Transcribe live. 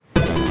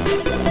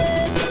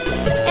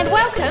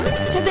Welcome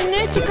to the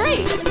Nerd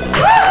Degree.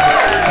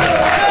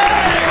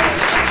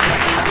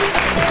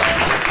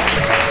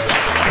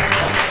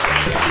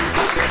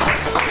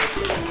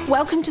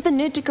 Welcome to the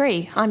Nerd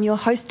Degree. I'm your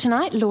host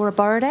tonight, Laura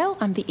Borrowdale.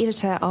 I'm the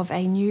editor of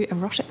a new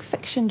erotic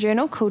fiction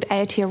journal called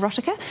AOT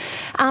Erotica.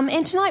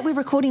 And tonight we're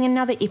recording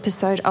another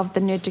episode of the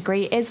Nerd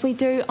Degree, as we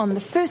do on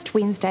the first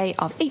Wednesday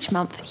of each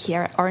month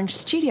here at Orange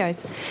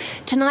Studios.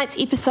 Tonight's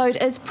episode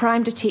is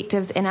Prime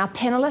Detectives, and our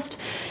panellists,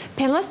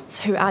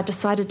 who are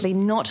decidedly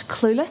not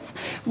clueless,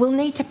 will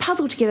need to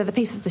puzzle together the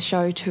pieces of the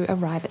show to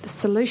arrive at the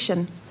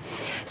solution.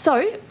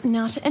 So,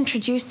 now to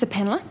introduce the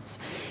panellists.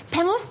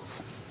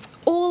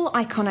 All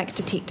iconic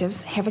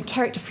detectives have a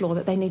character flaw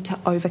that they need to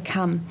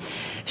overcome.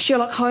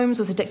 Sherlock Holmes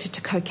was addicted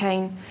to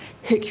cocaine,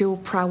 Hercule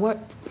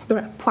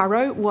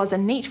Poirot was a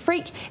neat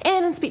freak,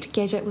 and Inspector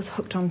Gadget was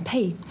hooked on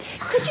pee.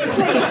 Could you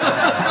please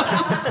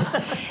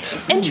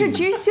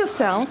introduce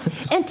yourselves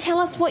and tell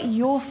us what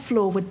your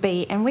flaw would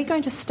be? And we're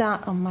going to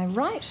start on my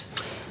right.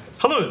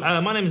 Hello,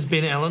 my name is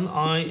Ben Allan.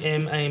 I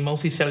am a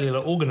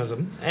multicellular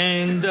organism,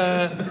 and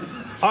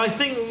I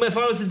think if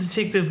I was a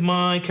detective,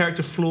 my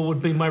character flaw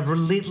would be my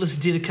relentless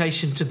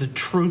dedication to the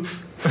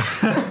truth.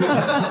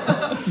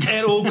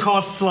 At all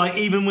costs, like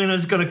even when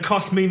it's going to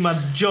cost me my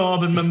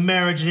job and my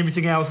marriage and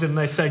everything else, and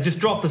they say, just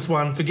drop this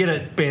one, forget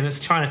it, Ben, it's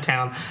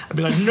Chinatown. I'd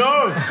be like, no!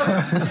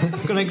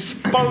 I'm going to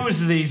expose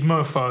these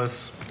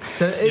mofos.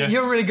 So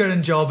you're really good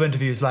in job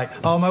interviews, like,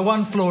 oh, my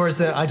one flaw is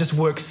that I just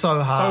work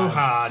so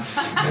hard.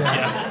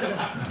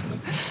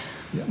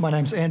 Yeah, my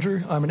name's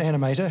Andrew. I'm an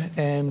animator,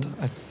 and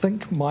I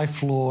think my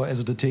flaw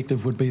as a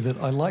detective would be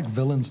that I like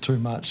villains too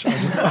much.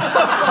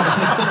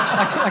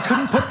 I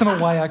couldn't put them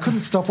away. I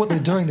couldn't stop what they're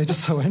doing. They're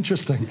just so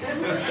interesting.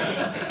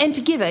 And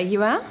together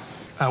you are?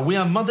 We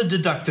are mother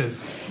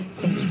deductors.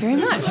 Thank you very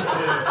much.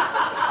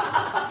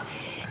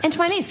 And to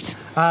my left?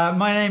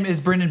 My name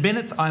is Brendon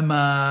Bennetts. I'm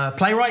a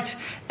playwright,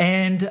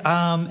 and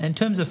in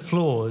terms of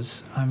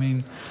flaws,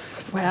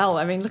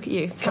 Well, look at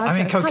you. It's hard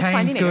to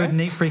cocaine's good,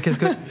 neat freak is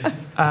good.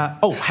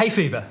 Hay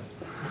fever.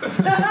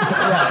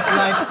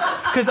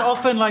 Because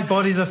often,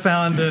 bodies are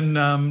found in,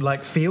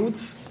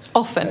 fields.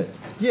 Often.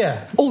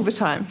 Yeah. All the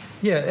time.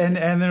 Yeah, and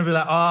then it'll be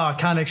like, I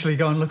can't actually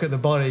go and look at the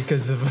body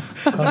because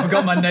I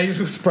forgot my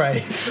nasal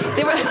spray.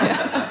 There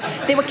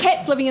were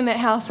cats living in that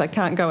house. I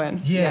can't go in.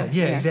 Yeah,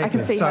 exactly. I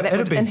can see how that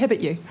would inhibit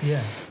you.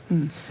 Yeah.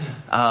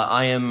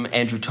 I am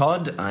Andrew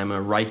Todd. I'm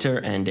a writer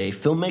and a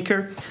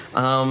filmmaker.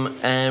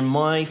 And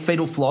my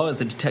fatal flaw as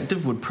a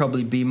detective would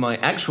probably be my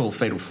actual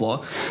fatal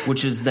flaw,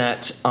 which is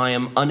that I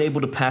am unable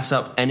to pass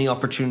up any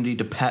opportunity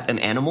to pet an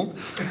animal.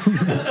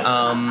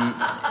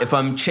 If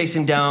I'm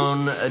chasing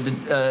down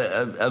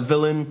a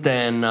villain,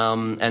 then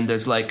and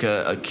there's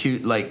a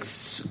cute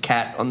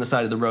cat on the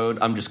side of the road,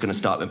 I'm just going to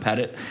stop and pet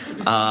it.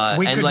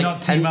 We could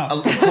not team up.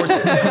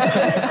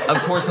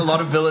 Of course, a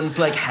lot of villains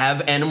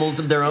have animals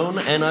of their own,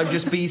 and I'd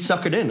just be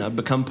suckered in. I'd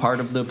become part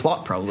of the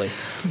plot, probably.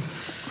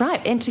 Right,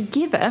 and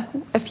together,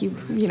 if you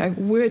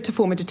were to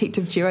form a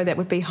detective duo, that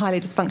would be highly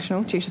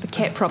dysfunctional due to the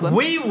cat problem.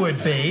 We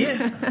would be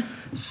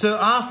Sir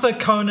Arthur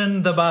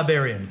Conan the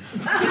Barbarian.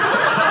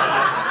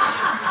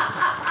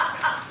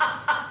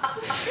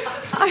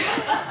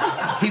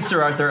 He's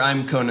Sir Arthur,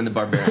 I'm Conan the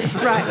Barbarian.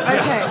 Right,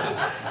 okay.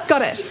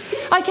 Got it.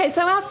 Okay,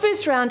 so our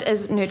first round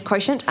is Nerd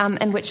Quotient,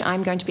 in which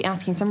I'm going to be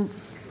asking some,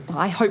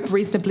 I hope,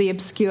 reasonably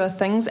obscure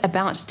things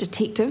about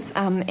detectives,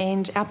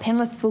 and our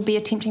panellists will be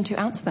attempting to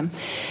answer them.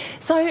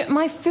 So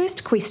my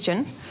first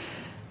question,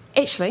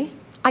 actually,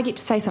 I get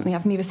to say something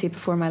I've never said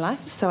before in my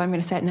life, so I'm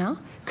going to say it now.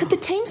 Could the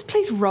teams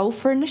please roll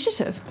for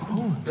initiative?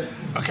 Oh,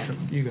 okay.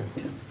 You go.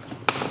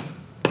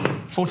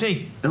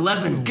 14.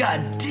 11.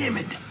 God damn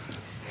it.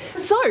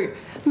 So,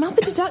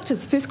 Mother Deductors,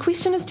 the first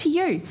question is to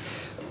you.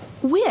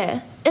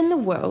 Where in the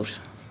world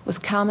was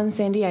Carmen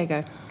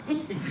Sandiego?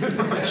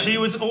 She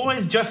was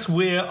always just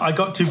where I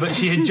got to, but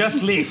she had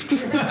just left.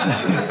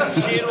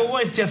 She had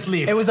always just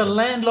left. It was a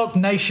landlocked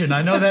nation,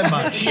 I know that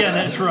much. Yeah,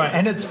 that's right.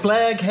 And its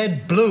flag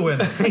had blue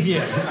in it.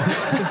 Yeah.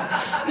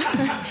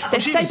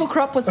 That staple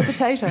crop was the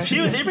potato. She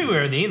was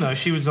everywhere in the end, though.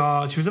 She was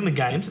in the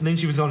games, and then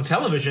she was on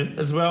television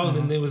as well, and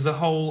then there was a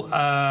whole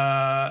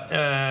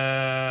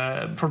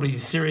probably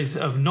series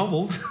of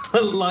novels.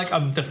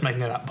 I'm just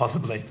making that up,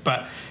 possibly.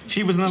 But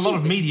she was in a lot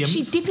of mediums.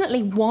 She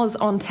definitely was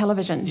on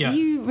television. Yeah. Do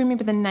you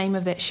remember the name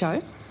of that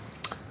show?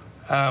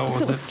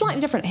 It was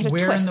slightly different. It had a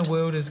Where twist. in the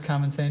world is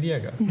Carmen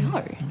Sandiego?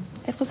 No,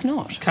 it was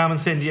not. Carmen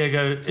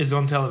Sandiego is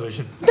on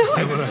television. No,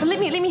 well, let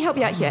me help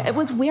you out here. It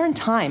was Where in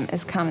Time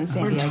is Carmen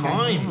Sandiego.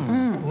 Where in Time?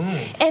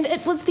 And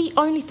it was the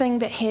only thing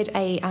that had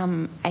a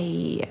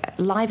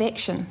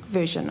live-action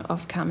version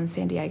of Carmen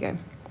Sandiego.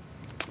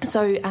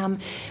 So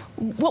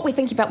what we're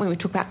thinking about when we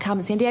talk about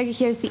Carmen Sandiego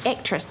here is the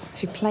actress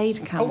who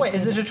played Carmen Sandiego.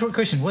 Is it a trick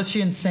question? Was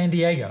she in San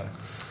Diego?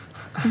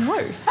 No,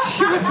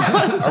 she was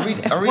once.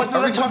 Are we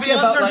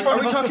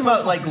talking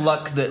about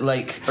luck that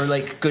or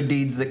good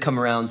deeds that come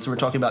around? So we're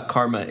talking about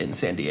karma in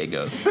San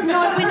Diego.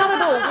 No, we're not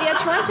at all. We are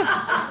trying to.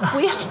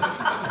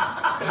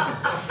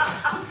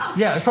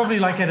 Yeah, it's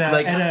probably at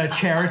a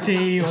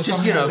charity or something. It's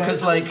just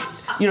because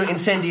in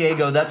San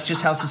Diego, that's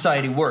just how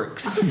society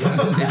works.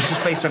 It's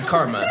just based on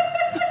karma.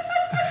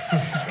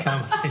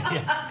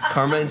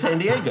 Karma in San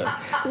Diego.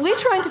 We're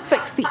trying to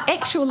fix the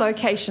actual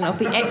location of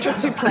the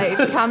actress who played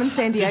Carmen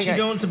San Diego. Did she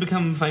go on to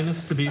become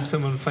famous, to be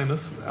someone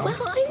famous? Well,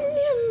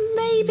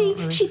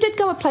 maybe. She did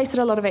go a place that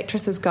a lot of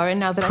actresses go, and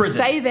now that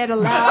Prison. I say that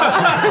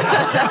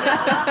aloud...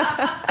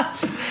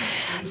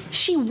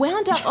 She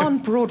wound up on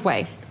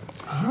Broadway.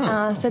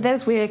 So that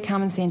is where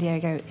Carmen San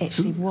Diego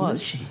actually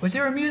was. Was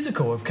there a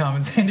musical of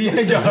Carmen San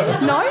Diego?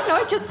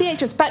 No, just the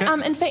actress. But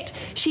in fact,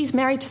 she's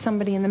married to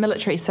somebody in the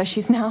military, so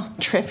she's now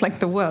travelling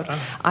the world,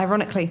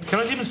 ironically. Can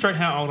I demonstrate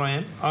how old I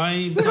am?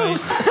 I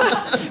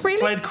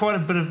played quite a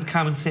bit of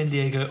Carmen San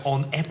Diego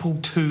on Apple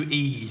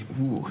IIe.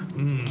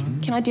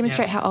 Can I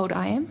demonstrate how old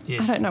I am?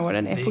 Yes. I don't know what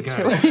an There Apple you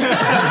go. II is.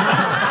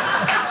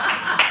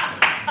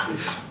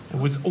 It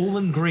was all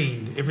in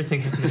green.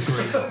 Everything happened in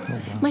green.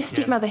 My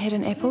stepmother had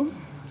an Apple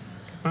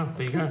Oh,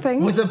 there you go.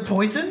 thing. Was it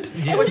poisoned?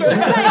 It was the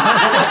same.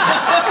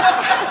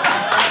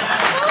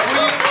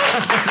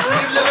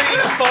 Were you living in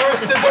a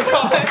forest at the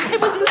time?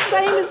 It was the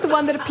same as the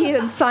one that appeared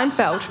in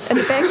Seinfeld in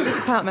the back of his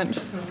apartment.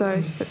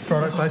 So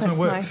Product placement that's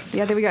works.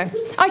 Yeah, there we go.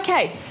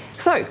 Okay,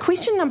 so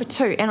question number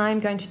 2, and I am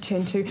going to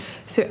turn to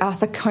Sir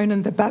Arthur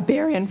Conan the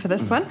Barbarian for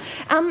this one.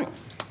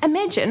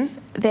 Imagine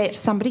that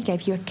somebody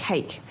gave you a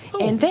cake,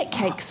 and that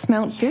cake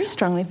smelled very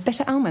strongly of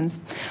bitter almonds.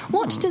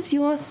 What does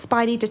your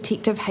Spidey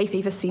detective hay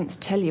fever sense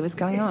tell you is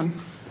going on?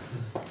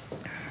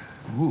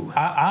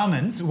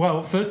 Almonds?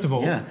 Well, first of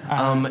all... Yeah.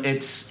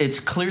 It's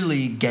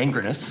clearly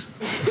gangrenous.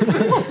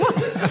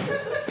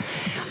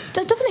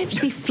 Doesn't it have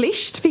to be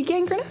flesh to be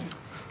gangrenous?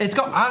 It's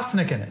got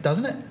arsenic in it,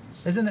 doesn't it?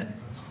 Isn't it?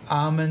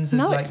 Almonds is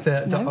No, like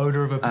the no.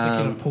 odour of a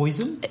particular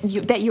poison?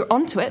 That you're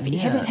onto it, but you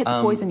haven't hit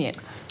the poison yet.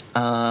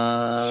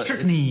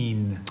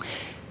 Strychnine.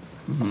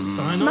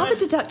 Cyanide? Mother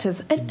deductors,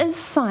 it is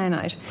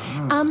cyanide.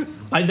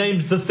 I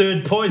named the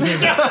third poison.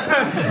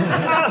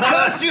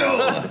 Curse you!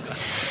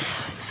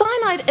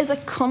 Cyanide is a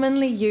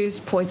commonly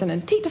used poison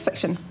in detective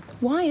fiction.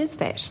 Why is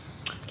that?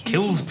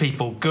 Kills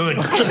people. Good.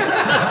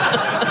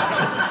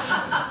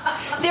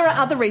 There are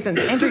other reasons.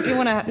 Andrew, do you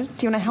want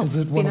to help? Is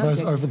it one of Ben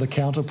those out?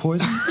 over-the-counter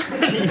poisons?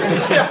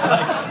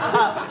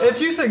 If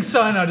you think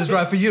cyanide is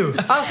right for you,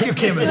 ask your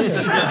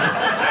chemist. Well,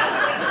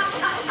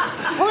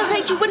 in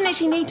fact, you wouldn't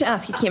actually need to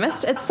ask your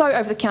chemist. It's so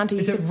over the counter.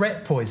 Is it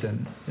rat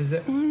poison? Is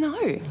it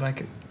No.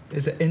 like?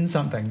 Is it in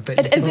something?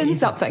 It is in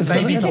something. Is it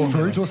Baby in a corn.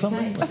 fruit or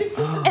something? It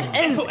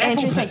is,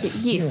 Andrew, thank you.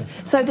 Yes.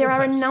 Yeah. So there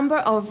are a number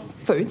of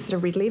foods that are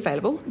readily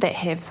available that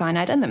have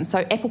cyanide in them. So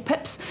apple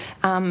pips,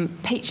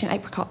 peach and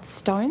apricot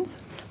stones,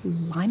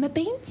 lima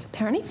beans,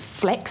 apparently,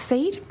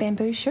 flaxseed,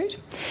 bamboo shoot,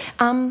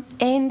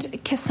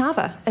 and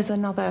cassava is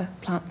another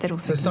plant that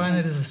also So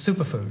cyanide contains- is a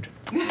superfood.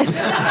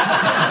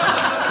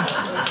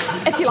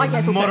 if you like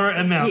apple Moderate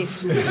pips.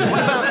 amounts. Yes.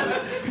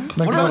 Make What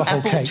that a about whole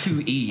Apple cake.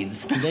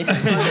 IIes? Do they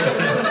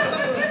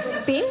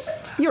have Ben,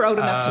 you're old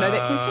enough to know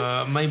that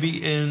question.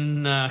 Maybe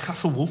in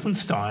Castle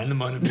Wolfenstein, it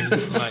might have been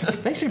like...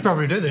 They actually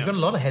probably do. They've got a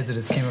lot of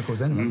hazardous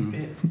chemicals in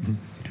them.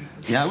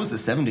 Yeah, it was the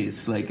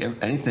 70s. Like,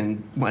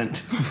 anything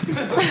went.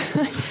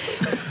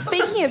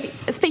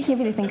 Speaking of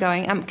anything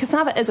going,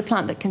 cassava is a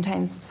plant that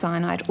contains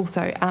cyanide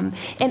also. And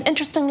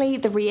interestingly,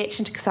 the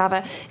reaction to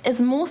cassava is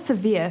more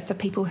severe for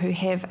people who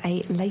have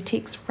a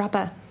latex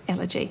rubber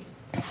allergy.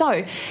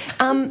 So,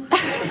 my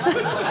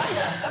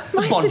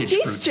Bondage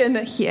suggestion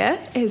here,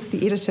 as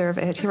the editor of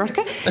AOT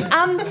Erotica,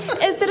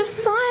 is that if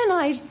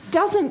cyanide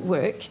doesn't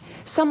work,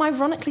 some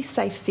ironically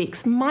safe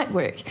sex might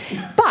work.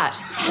 But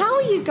how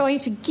are you going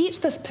to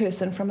get this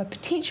person from a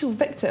potential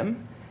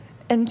victim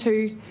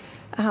into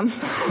some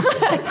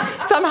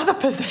other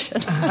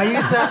position? Are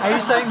you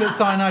saying that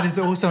cyanide is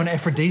also an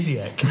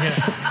aphrodisiac?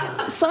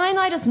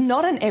 Cyanide is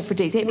not an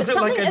aphrodisiac, but Was it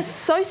like something a-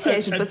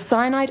 associated with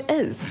cyanide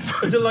is.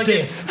 Is it like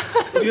Death.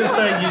 You're going to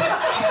say you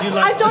I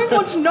like... don't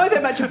want to know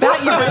that much about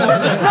you, Brendon.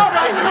 Not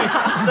right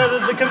now. So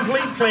the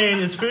complete plan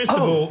is, first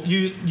of all,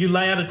 you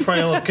lay out a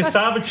trail of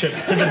cassava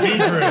chips to the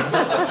bedroom.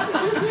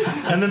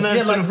 And then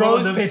they like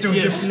rose petals,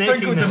 you've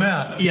sprinkled them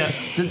out. Yeah.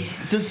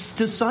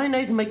 Does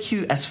cyanide make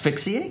you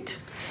asphyxiate?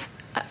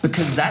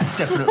 Because that's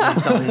definitely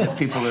something that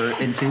people are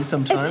into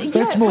sometimes. Yeah.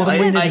 That's more than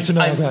we needed to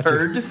know I've about you.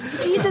 heard.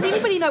 Does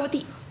anybody know what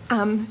the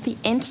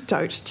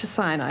antidote to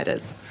cyanide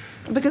is?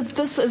 Because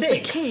this is the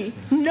Sex. key.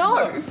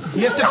 No.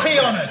 You have to pee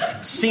on it.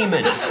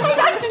 Semen. I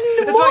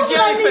It's more like than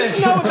I need jellyfish.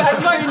 to know about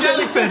It's like Brendon.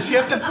 jellyfish. You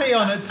have to pee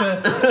on it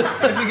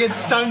if you get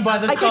stung by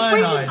the Okay, cyanide.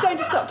 Brendan's going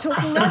to stop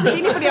talking now. Does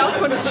anybody else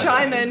want to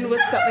chime in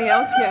with something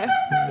else here?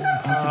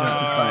 Antidote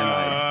to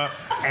cyanide.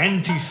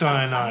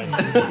 Anti-cyanide.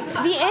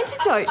 The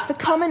antidote, the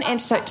common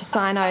antidote to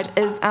cyanide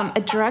is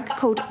a drug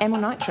called amyl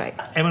nitrate.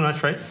 Amyl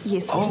nitrate.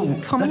 Yes, which Oh,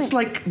 is commonly that's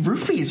like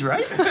roofies,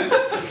 right?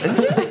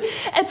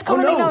 it's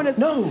commonly no, known as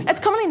no.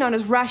 it's commonly known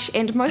as Rush,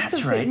 and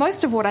That's right.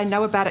 most of what I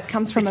know about it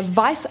comes from a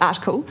Vice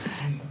article.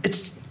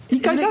 It's Go,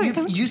 isn't go, it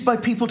go. used by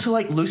people to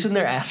like loosen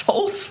their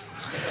assholes?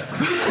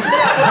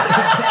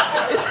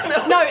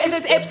 No, and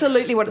that's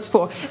absolutely what it's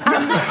for.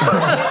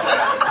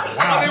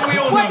 I mean, we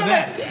all know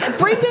that.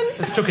 Brendan,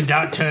 This took a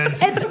dark turn.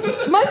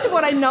 most of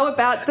what I know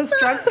about this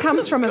drug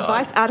comes from a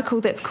Vice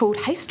article that's called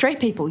 "Hey, straight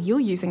people, you're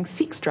using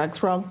sex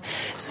drugs wrong."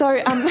 So,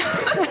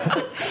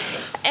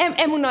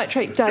 amyl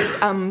nitrate does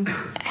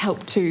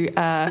help to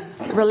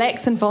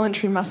relax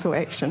involuntary muscle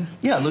action.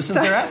 Yeah,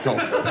 loosens their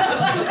assholes.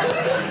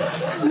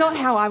 Not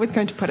how I was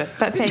going to put it,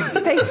 but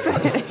thanks for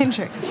that,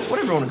 Andrew. What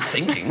everyone was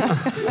thinking.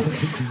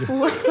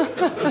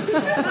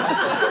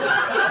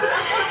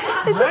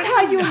 Is this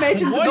how you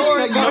imagine this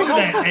Why episode do you going? know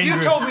that, Andrew? You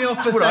told me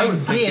off for what I saying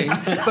was thinking.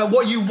 death, but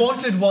what you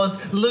wanted was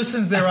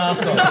loosens their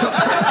assholes.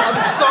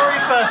 I'm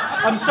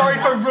sorry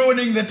for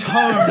ruining the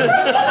tone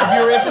of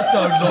your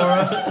episode,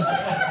 Laura.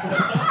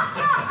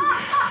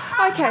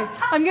 Okay,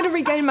 I'm going to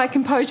regain my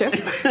composure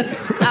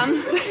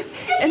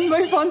and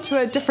move on to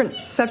a different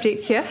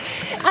subject here.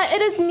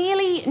 It is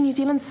nearly New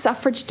Zealand's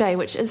Suffrage Day,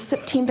 which is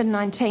September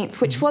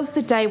 19th, which was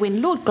the day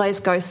when Lord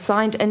Glasgow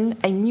signed in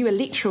a new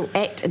electoral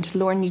act into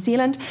law in New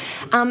Zealand,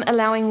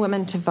 allowing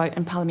women to vote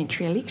in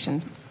parliamentary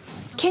elections.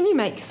 Can you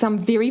make some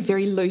very,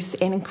 very loose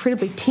and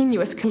incredibly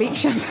tenuous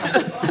connection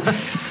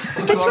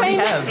between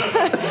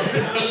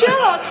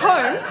Sherlock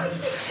Holmes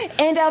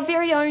and our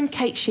very own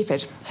Kate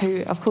Shepherd,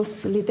 who, of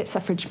course, led that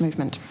suffrage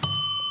movement?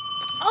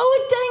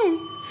 Oh,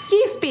 ding!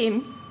 Yes,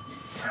 Ben.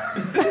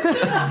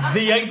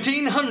 The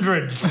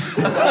 1800s.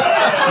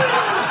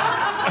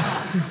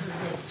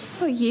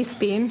 Oh, yes,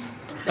 Ben.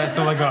 That's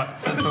all I got.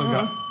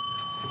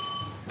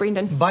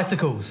 Brendon.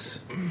 Bicycles.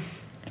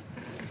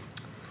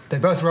 They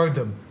both rode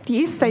them.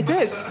 Yes, they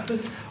did.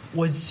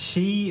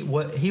 He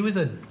was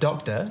a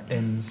doctor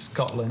in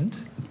Scotland,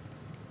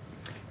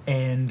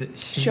 and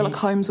Sherlock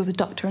Holmes was a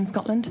doctor in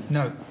Scotland.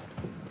 No,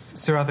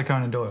 Sir Arthur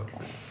Conan Doyle.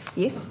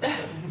 Yes.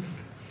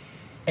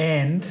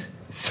 And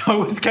so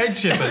was Kate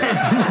Shepherd.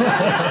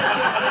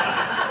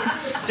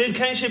 Did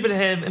Kate Shepherd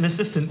have an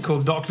assistant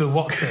called Dr.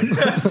 Watson?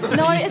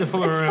 No, it's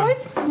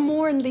both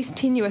more and less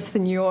tenuous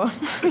than your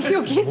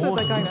guesses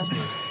are going to.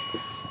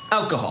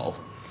 Alcohol.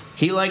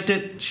 He liked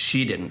it,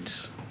 she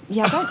didn't.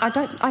 Yeah, I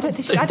don't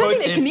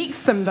think it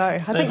connects them though. I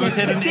They think both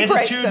had it an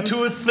separates attitude them.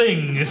 to a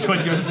thing, is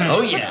what you're saying.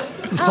 Oh, yeah.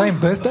 The same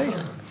birthday?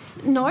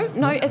 No,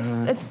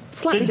 it's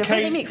slightly Did different.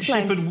 Kate Let me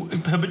explain.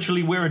 Shepherd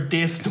habitually wear a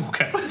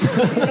deerstalker?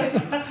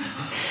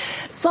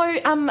 So,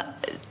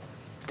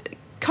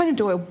 Conan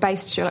Doyle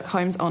based Sherlock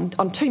Holmes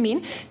on two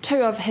men,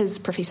 two of his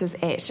professors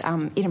at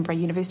Edinburgh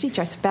University,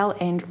 Joseph Bell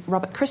and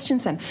Robert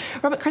Christensen.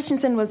 Robert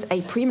Christensen was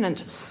a preeminent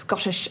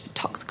Scottish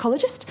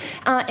toxicologist,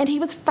 and he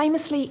was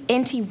famously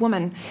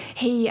anti-woman.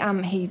 He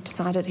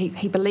decided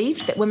he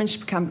believed that women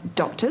should become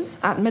doctors,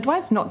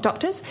 midwives, not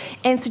doctors,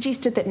 and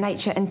suggested that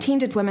nature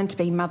intended women to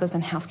be mothers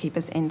and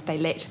housekeepers, and they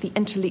lacked the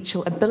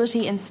intellectual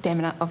ability and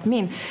stamina of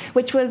men,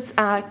 which was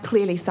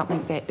clearly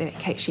something that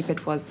Kate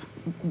Shepherd was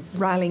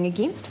railing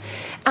against.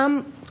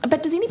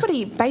 But does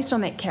anybody, based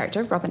on that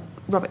character,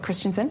 Robert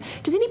Christensen,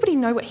 does anybody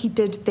know what he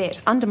did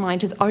that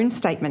undermined his own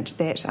statement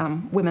that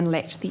women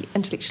lacked the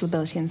intellectual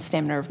ability and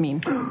stamina of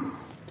men?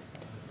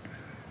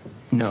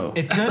 No.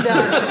 It turned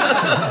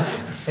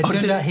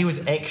out he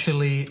was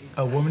actually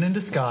a woman in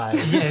disguise.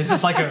 Yeah, it's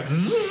just like a...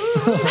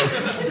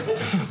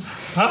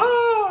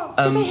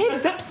 Did they have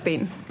zips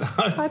then?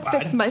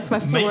 That's my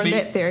flaw in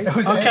that theory.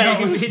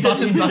 Okay, he did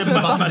button.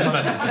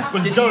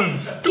 Was it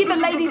domes? Give a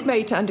lady's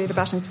maid to undo the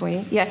buttons for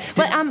you. Yeah.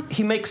 Well,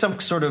 He makes some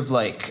sort of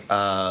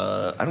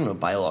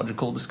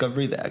biological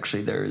discovery that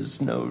actually there is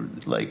no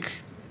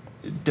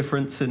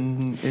difference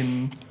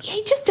in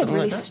he just did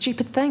really like that?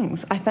 stupid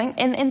things, I think.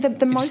 And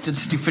the most did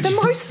stupid the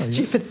shit. most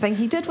stupid thing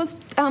he did was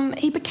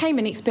he became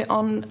an expert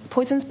on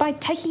poisons by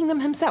taking them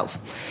himself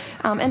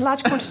in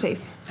large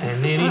quantities.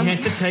 And then he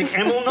had to take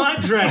amyl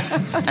nitrate.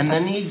 and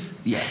then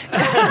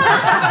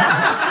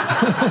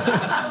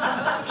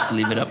just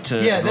leave it up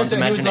to Yeah, everyone's that's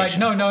what he was like,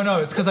 imagination. no,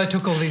 it's because I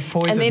took all these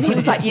poisons. And then he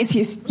was like, yes,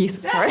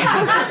 sorry.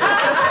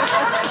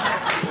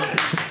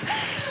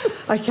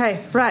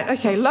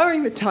 Okay,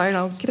 lowering the tone.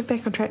 I'll get it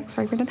back on track.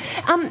 Sorry, Brendon.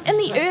 In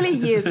the early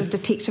years of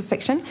detective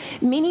fiction,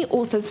 many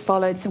authors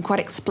followed some quite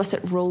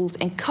explicit rules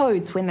and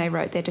codes when they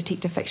wrote their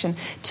detective fiction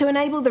to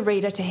enable the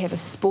reader to have a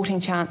sporting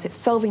chance at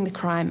solving the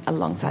crime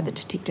alongside the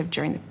detective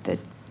during the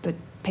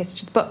passage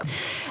of the book.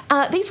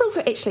 These rules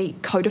were actually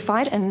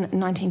codified in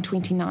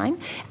 1929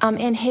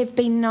 and have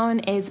been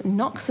known as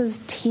Knox's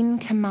 10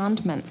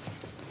 Commandments.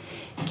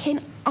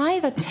 Can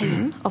either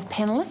team of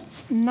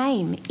panellists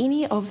name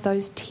any of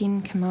those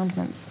 10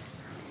 commandments?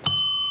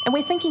 And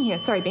we're thinking here,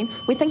 sorry Ben,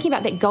 we're thinking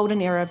about that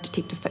golden era of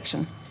detective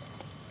fiction.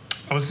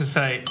 I was going to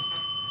say,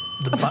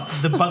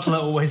 the butler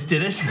always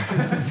did it.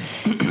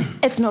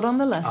 It's not on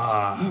the list.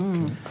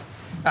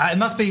 It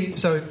must be,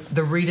 so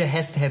the reader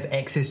has to have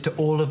access to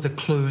all of the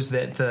clues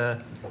that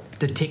the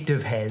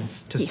detective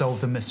has to solve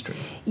the mystery.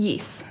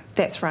 Yes,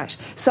 that's right.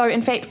 So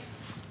in fact,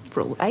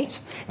 Rule 8,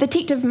 the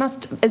detective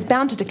is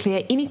bound to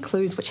declare any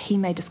clues which he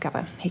may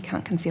discover. He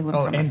can't conceal them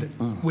from us.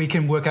 And we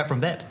can work out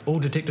from that,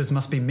 all detectives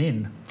must be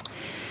men.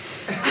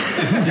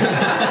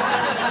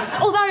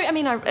 Although, I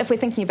mean, if we're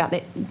thinking about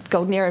that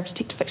golden era of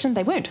detective fiction,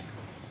 they weren't.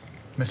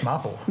 Miss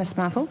Marple. Miss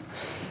Marple.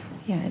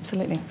 Yeah,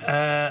 absolutely.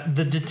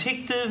 The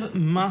detective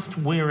must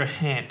wear a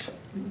hat.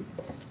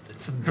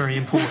 It's very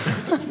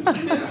important.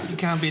 You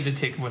can't be a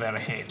detective without a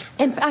hat.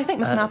 And I think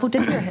Miss Marple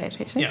did wear a hat,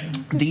 actually. Yeah.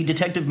 The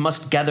detective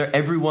must gather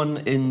everyone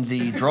in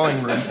the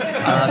drawing room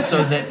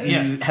so that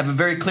you have a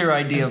very clear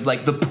idea of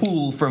like the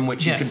pool from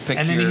which you can pick.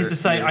 And then he has to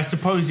say, "I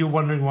suppose you're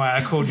wondering why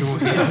I called you all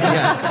here."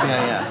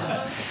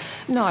 Yeah.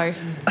 No.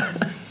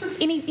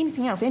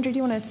 Anything else? Andrew, do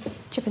you want to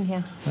chip in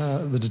here?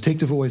 The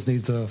detective always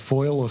needs a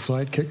foil or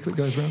sidekick that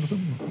goes around with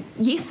him.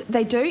 Yes,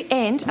 they do.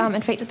 And,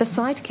 in fact, the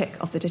sidekick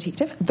of the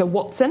detective, the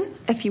Watson,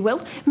 if you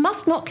will,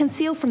 must not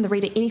conceal from the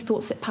reader any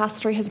thoughts that pass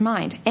through his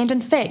mind. And,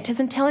 in fact, his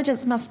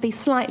intelligence must be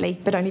slightly,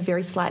 but only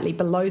very slightly,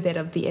 below that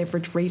of the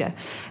average reader.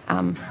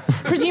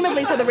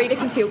 Presumably so the reader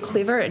can feel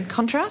clever in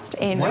contrast.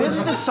 And Why is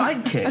it a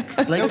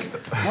sidekick? Like,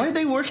 why are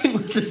they working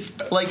with this?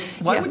 Like,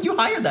 why would you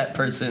hire that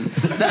person?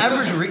 The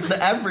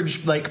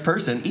average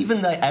person,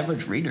 even the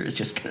average reader is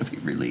just going to be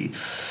really...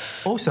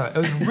 Also, it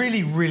was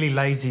really, really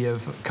lazy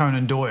of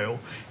Conan Doyle.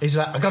 He's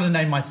like, I've got to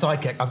name my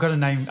sidekick. I've got to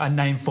name a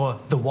name for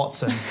the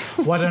Watson.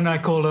 Why don't I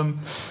call him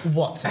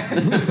Watson?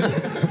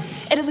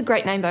 it is a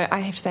great name, though. I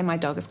have to say my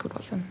dog is called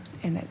Watson,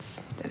 and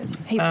he's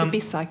the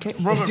best sidekick.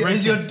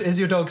 Is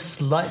your dog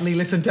slightly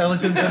less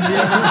intelligent than the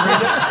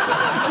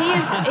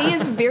average reader? He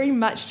is very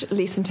much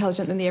less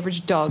intelligent than the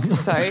average dog,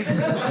 so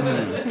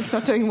he's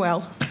not doing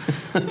well.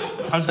 I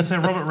was going to say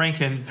Robert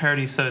Rankin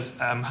parodies those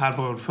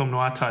hard-boiled film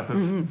noir type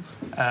of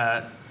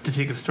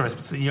detective stories.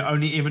 So you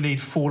only ever need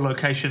 4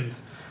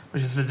 locations,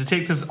 which is the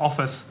detective's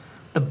office,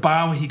 the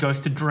bar where he goes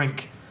to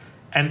drink,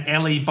 an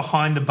alley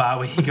behind the bar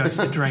where he goes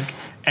to drink,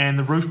 and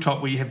the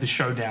rooftop where you have the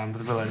showdown with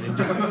the villain. And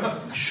just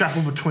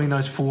shuffle between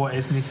those 4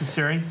 as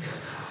necessary.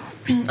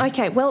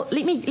 Okay, well,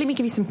 let me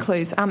give you some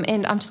clues,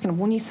 and I'm just going to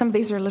warn you, some of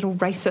these are a little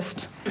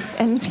racist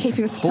in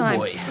keeping with the times.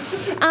 Boy.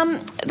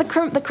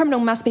 The criminal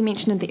must be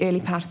mentioned in the early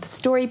part of the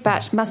story,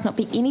 but must not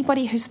be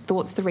anybody whose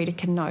thoughts the reader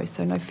can know,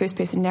 so no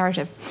first-person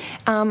narrative.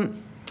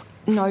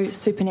 No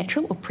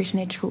supernatural or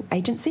preternatural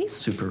agencies.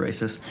 Super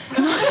racist.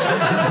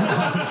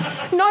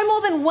 No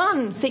more than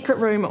one secret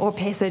room or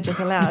passage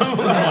is allowed.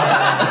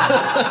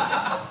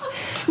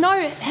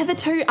 No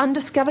hitherto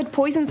undiscovered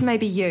poisons may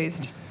be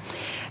used.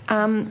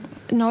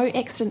 No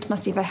accident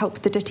must ever help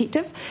the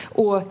detective,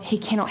 or he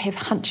cannot have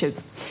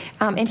hunches.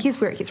 And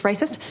here's where it gets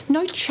racist.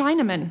 No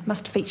Chinaman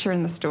must feature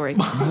in the story.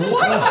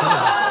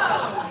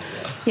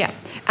 Yeah.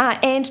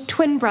 And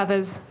twin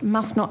brothers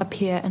must not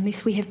appear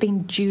unless we have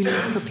been duly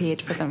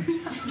prepared for them.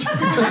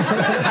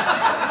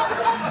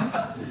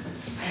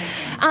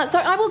 So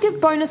I will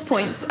give bonus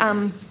points.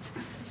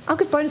 I'll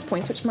give bonus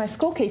points, which my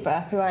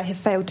scorekeeper, who I have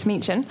failed to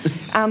mention,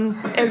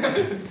 is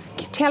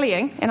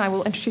tallying, and I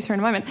will introduce her in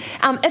a moment.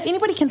 If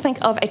anybody can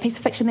think of a piece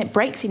of fiction that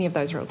breaks any of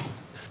those rules.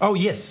 Oh,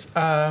 yes.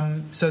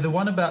 So the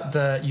one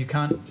about you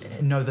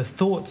can't know the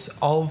thoughts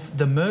of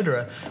the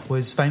murderer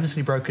was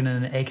famously broken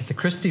in an Agatha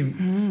Christie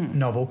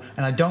novel,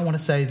 and I don't want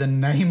to say the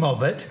name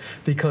of it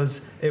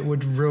because it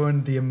would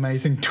ruin the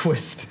amazing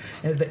twist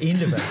at the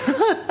end of it.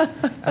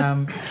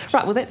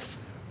 Right, well,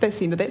 that's the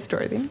end of that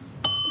story then.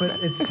 But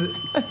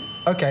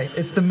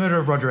it's the murder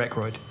of Roger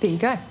Ackroyd. There you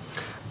go.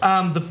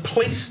 The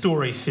Police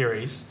Story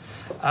series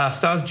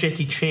stars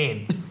Jackie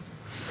Chan,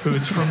 who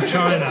is from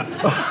China.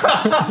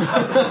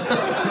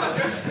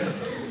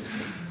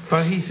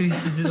 But he's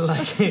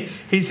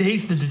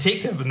the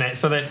detective in that,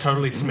 so that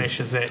totally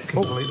smashes that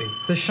completely.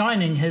 The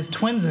Shining has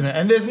twins in it,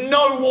 and there's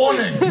no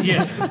warning.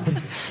 Yeah.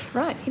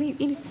 Right.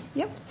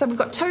 Yep. So we've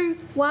got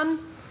 2-1.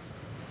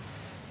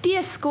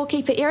 Dear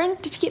scorekeeper Erin,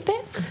 did you get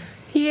that?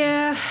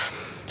 Yeah.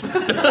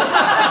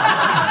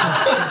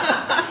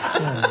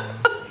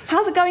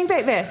 How's it going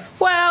back there?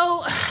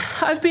 Well,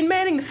 I've been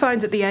manning the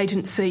phones at the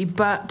agency,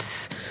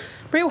 but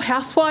Real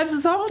Housewives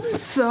is on,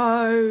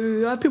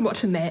 so I've been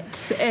watching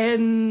that.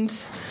 And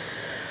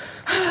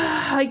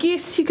I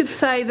guess you could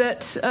say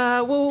that,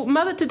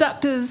 Mother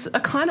Deductors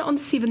are kind of on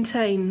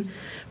 17,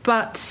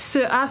 but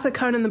Sir Arthur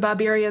Conan the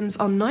Barbarian's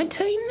on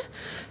 19,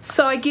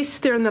 so I guess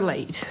they're in the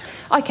lead.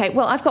 Okay,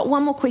 well, I've got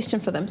one more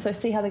question for them, so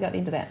see how they got at the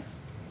end of that.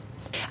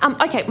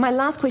 Okay, my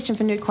last question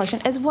for Nerd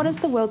Quotient is, what is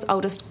the world's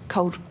oldest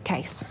cold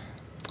case?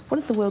 What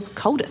is the world's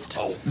coldest?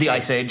 Oh, the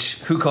Ice Age.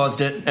 Who caused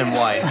it and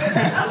why?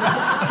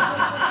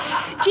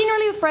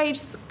 Generally, the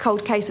phrase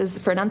cold case is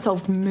for an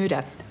unsolved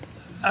murder.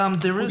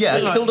 There is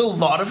it killed a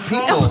lot of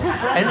people.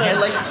 and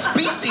like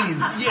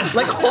species. Yeah.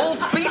 Like whole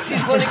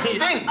species went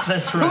extinct.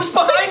 That's right. Who's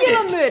behind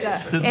Singular it?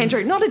 murder,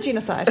 Andrew, not a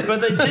genocide. But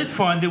they did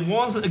find there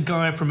was a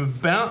guy from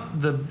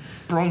about the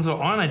Bronze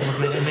or Iron Age,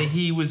 wasn't it?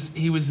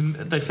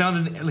 And they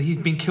found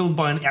he'd been killed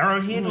by an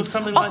arrowhead or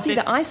something like that.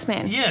 The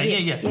Iceman. Yeah,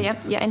 yes.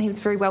 Yeah, and he was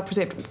very well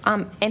preserved.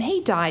 And he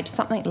died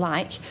something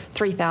like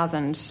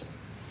 3000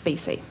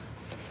 BC.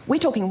 We're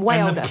talking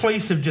way older. And the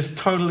police have just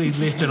totally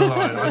left it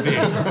alone, I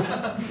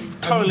bet.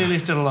 Totally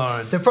left it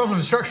alone. The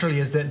problem structurally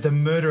is that the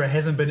murderer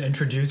hasn't been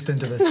introduced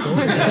into the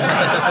story.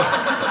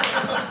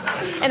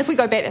 And if we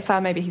go back that far,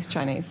 maybe he's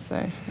Chinese. So,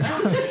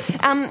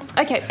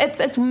 Okay,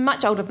 it's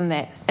much older than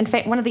that. In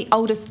fact, one of the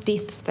oldest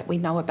deaths that we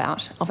know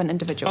about of an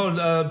individual. I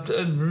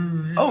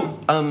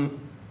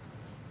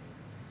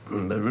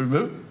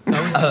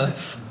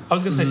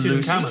was going to say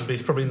Tutankhamun, but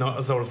he's probably not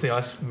as old as the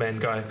Iceman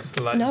guy.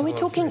 No, we're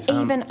talking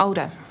even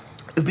older.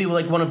 It would be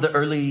like one of the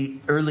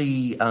early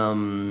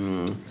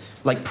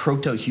like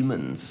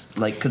proto-humans,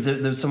 like because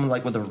there's someone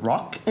like with a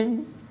rock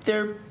in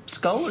their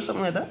skull or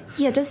something like that.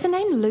 Yeah, does the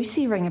name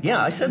Lucy ring a bell?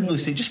 Yeah, I said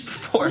Lucy just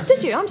before. Oh,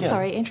 did you? I'm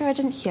sorry, Andrew, I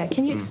didn't hear.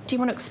 Can you? Do you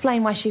want to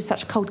explain why she's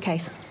such a cold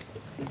case?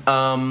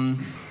 No.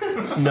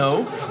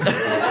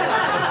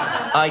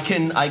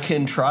 I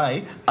can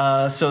try.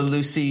 So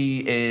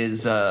Lucy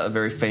is a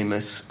very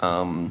famous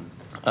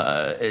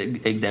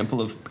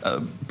example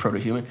of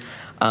proto-human,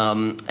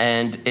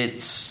 and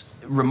it's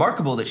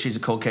remarkable that she's a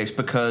cold case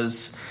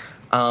because,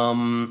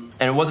 and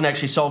it wasn't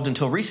actually solved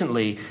until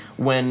recently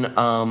when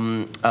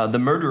the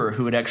murderer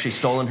who had actually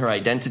stolen her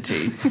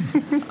identity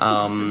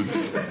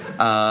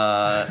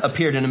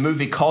appeared in a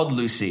movie called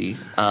Lucy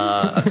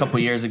a couple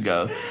years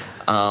ago.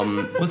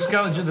 Was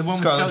Scarlett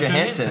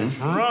Johansson,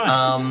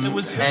 right? It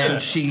was her.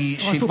 And she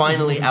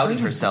finally outed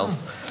herself.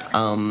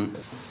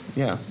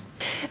 Yeah.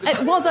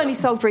 It was only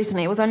solved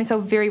recently. It was only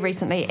solved very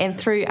recently, and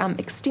through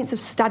extensive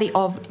study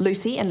of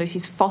Lucy and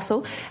Lucy's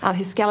fossil,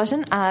 her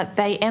skeleton,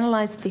 they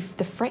analysed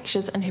the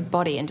fractures in her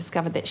body and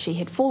discovered that she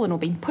had fallen or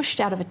been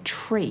pushed out of a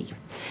tree,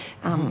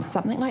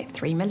 something like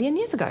 3 million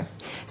years ago.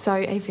 So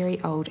a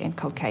very old and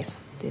cold case.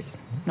 There's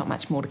not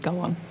much more to go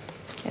on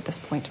at this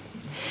point.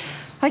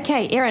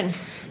 Okay, Erin.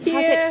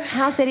 Yeah.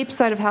 How's that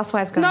episode of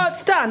Housewives going? No,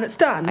 it's done. It's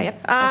done. Oh,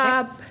 yep.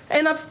 Okay.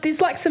 And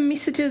there's like some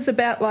messages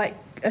about like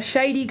a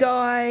shady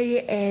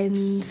guy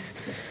and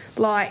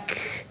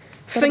like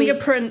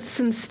fingerprints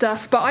and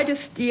stuff. But I've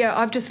just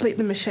let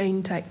the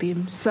machine take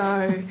them.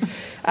 So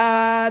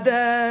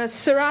the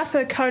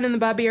Sarafa, Conan the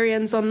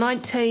Barbarian's on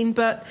 19,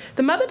 but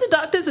the Mother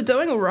Deductors are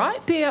doing all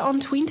right. They're on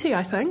 20,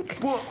 I think.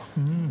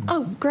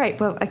 Oh, great.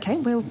 Well, okay,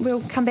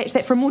 we'll come back to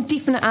that for a more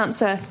definite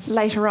answer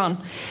later on.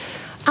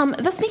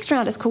 This next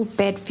round is called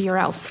Bad for Your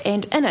Elf,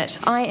 and in it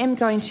I am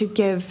going to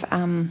give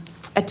a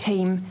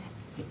team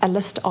a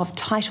list of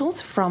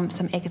titles from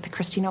some Agatha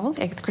Christie novels.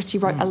 Agatha Christie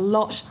wrote a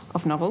lot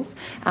of novels,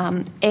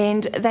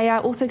 and they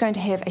are also going to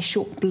have a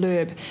short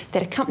blurb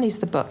that accompanies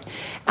the book.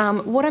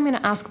 What I'm going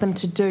to ask them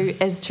to do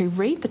is to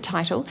read the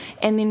title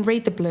and then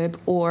read the blurb,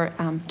 or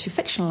to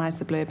fictionalise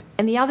the blurb,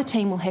 and the other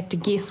team will have to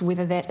guess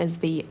whether that is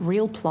the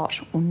real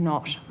plot or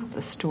not of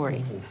the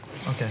story.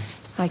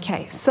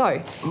 Okay,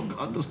 so... Oh,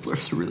 God, those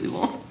blurbs are really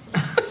long.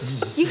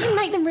 You can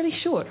make them really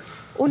short.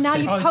 Or now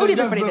you've told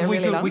everybody they're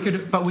really long. We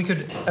could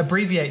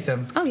abbreviate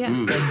them. Oh, yeah.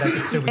 And they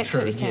could still be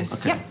Absolutely true. can.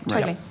 Yes. Yep,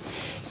 totally.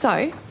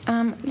 So,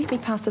 let me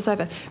pass this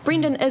over.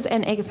 Brendon is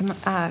an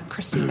Agatha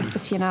Christie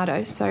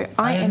aficionado, so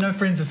I had no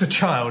friends as a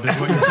child, is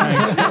what you're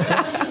saying.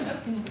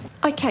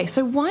 Okay,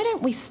 so why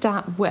don't we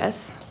start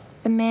with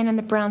The Man in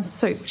the Brown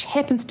Suit, which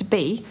happens to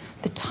be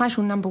the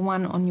title number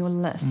one on your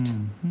list.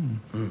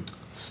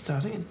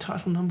 Starting at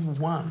title number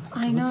one.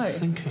 I know.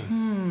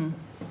 Thinking.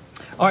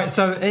 All right,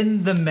 so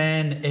in The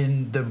Man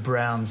in the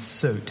Brown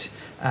Suit,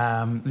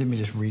 let me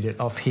just read it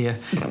off here.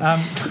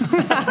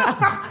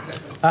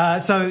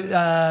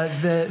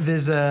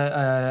 There's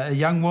a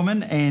young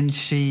woman, and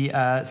she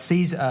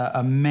sees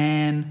a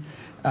man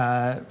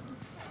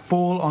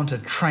fall onto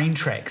train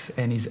tracks,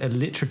 and he's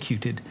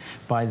electrocuted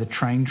by the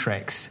train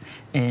tracks.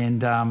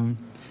 And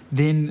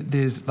then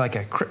there's like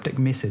a cryptic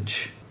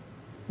message.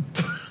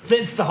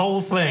 That's the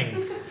whole thing.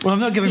 Well, I'm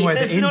not giving away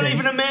the ending. There's not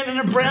even a man in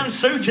a brown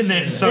suit in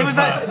that so It was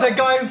far. the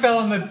guy who fell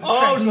on the tracks.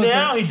 Oh,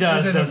 now he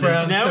does, was in a doesn't he?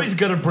 brown Now suit, he's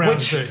got a brown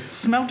which suit.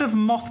 smelt of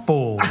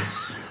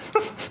mothballs.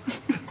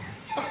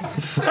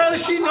 How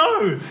does she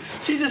know?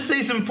 She just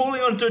sees him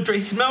falling onto a tree.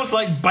 He smells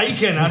like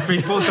bacon after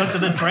he falls onto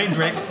the train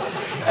tracks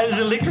and is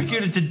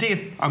electrocuted to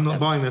death. I'm not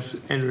buying this,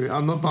 Andrew.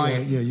 I'm not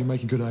buying it. Yeah, you're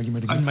making a good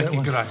argument I'm against that making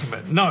a one. good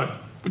argument. No,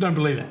 we don't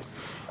believe it.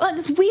 Well,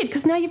 it's weird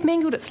because now you've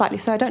mangled it slightly,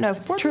 so I don't know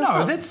if it's true or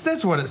No, false.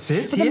 that's what it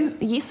says So here.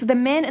 the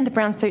man in the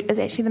brown suit is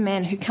actually the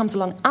man who comes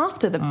along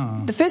after the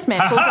first man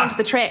falls onto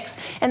the tracks,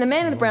 and the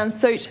man in the brown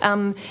suit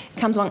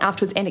comes along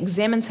afterwards and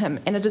examines him,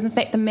 and it is in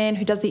fact the man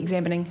who does the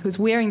examining, who's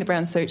wearing the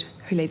brown suit,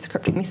 who leaves the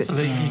cryptic message. So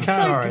you can't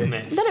Sorry.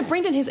 No,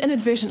 Brendon has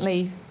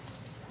inadvertently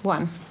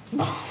won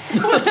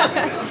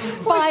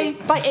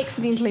by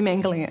accidentally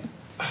mangling it.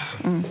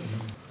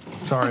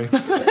 Sorry.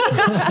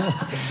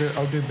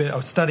 I'll do better.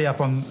 I'll study up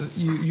on...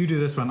 You do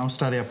this one. I'll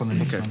study up on the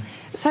next one.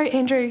 So,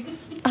 Andrew,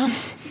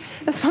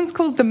 this one's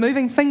called The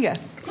Moving Finger.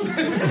 This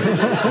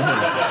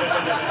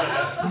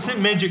is a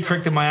magic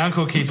trick that my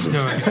uncle keeps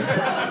doing.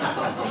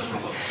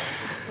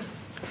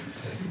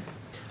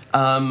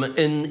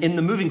 In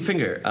The Moving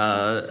Finger,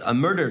 a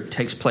murder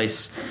takes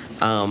place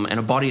and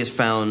a body is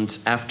found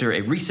after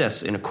a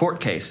recess in a court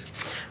case.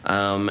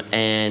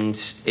 And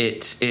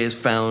it is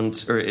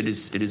found, or it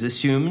is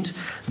assumed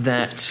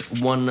that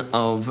one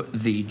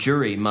of the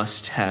jury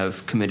must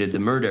have committed the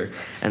murder.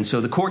 And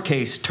so the court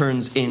case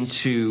turns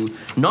into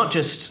not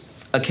just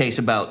a case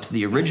about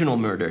the original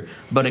murder,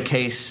 but a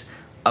case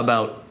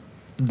about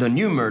the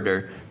new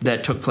murder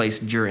that took place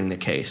during the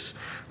case.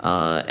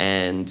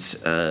 And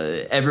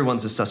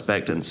everyone's a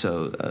suspect, and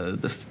so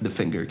the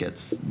finger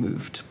gets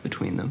moved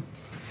between them.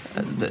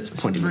 That's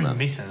pointing them very out.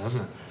 meta,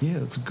 doesn't it? Yeah,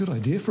 it's a good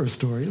idea for a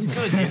story, isn't It's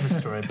it? a good idea for a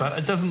story, but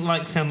it doesn't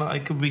sound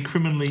like it could be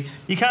criminally.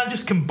 You can't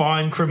just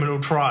combine criminal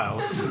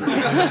trials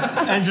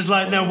and just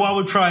now while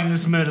we're trying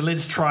this murder,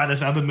 let's try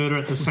this other murder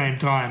at the same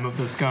time of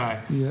this guy.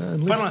 Yeah,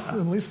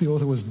 unless the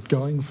author was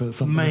going for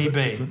something a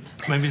bit different.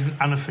 Maybe it's an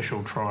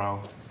unofficial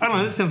trial. I don't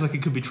know. That sounds like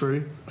it could be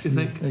true. Do you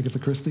think? Agatha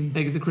Christie.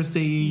 Agatha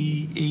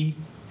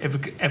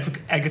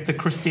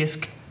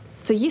Christie-esque.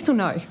 So yes or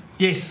no?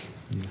 Yes.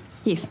 Yeah.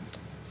 Yes.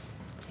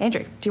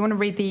 Andrew, do you want to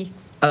read the...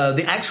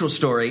 The actual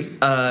story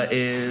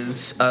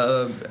is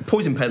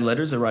poison pen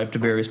letters arrived to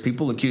various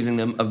people accusing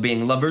them of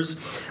being lovers,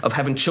 of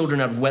having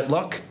children out of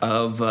wedlock,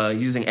 of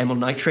using amyl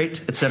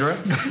nitrate, etc.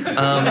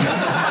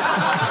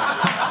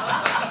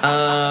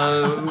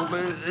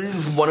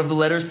 One of the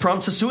letters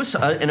prompts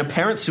an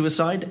apparent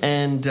suicide,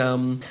 and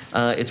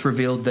it's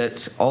revealed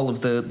that all of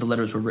the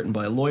letters were written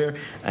by a lawyer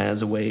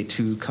as a way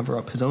to cover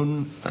up his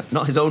own,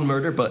 not his own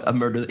murder, but a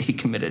murder that he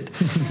committed.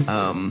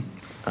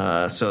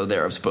 So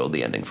there, I've spoiled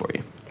the ending for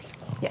you.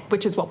 Yeah,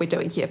 which is what we're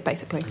doing here,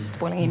 basically,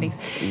 spoiling endings.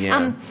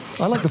 Yeah.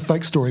 I like the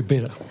fake story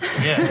better.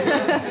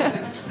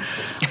 Yeah.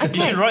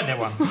 You should write that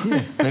one.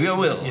 Yeah. Maybe I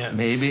will. Yeah.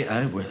 Maybe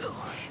I will.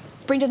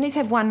 Brendon, let's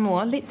have one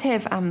more. Let's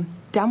have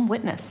Dumb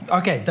Witness.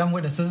 Okay, Dumb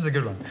Witness. This is a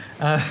good one.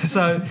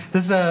 So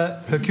this is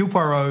a Hercule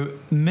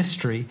Poirot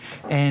mystery,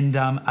 and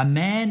a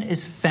man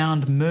is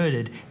found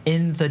murdered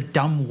in the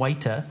dumb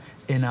waiter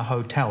in a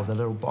hotel, the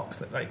little box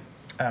that they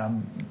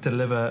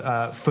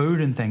deliver food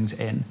and things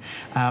in,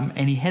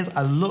 and he has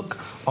a look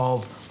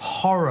of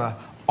horror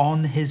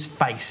on his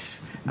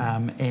face,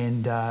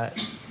 and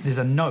there's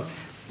a note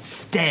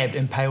stabbed,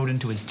 impaled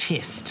into his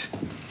chest.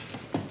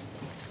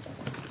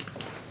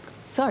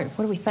 So,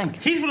 what do we think?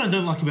 Here's what I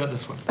don't like about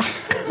this one.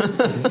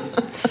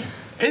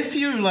 If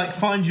you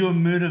find your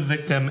murder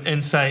victim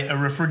in, say, a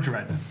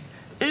refrigerator,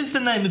 is the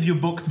name of your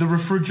book The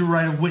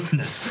Refrigerator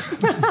Witness?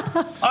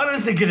 I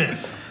don't think it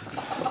is.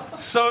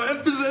 So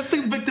if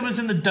the victim is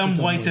in the dumb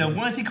waiter,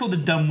 why is he called the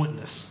dumb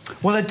witness?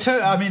 Well, it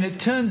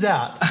turns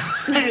out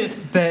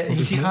that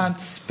he can't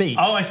speak.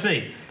 Oh, I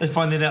see. They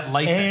find it out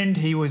later. And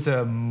he was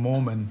a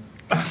Mormon.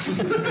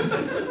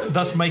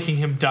 Thus making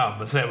him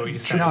dumb. Is that what you're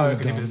saying? No,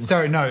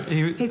 sorry, no.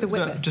 He's a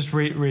witness. Just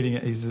reading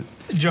it, he's a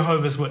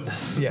Jehovah's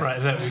Witness. Yeah. Right,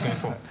 is that what you're going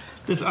for?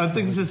 I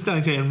think this is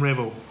starting to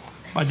unravel.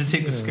 My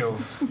detective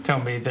skills tell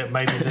me that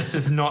maybe this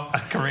is not a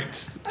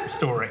correct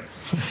story.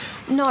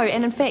 No,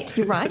 and in fact,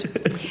 you're right.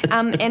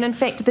 And in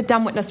fact, the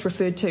dumb witness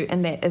referred to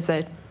in that is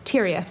a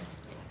terrier,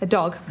 a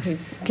dog who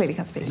clearly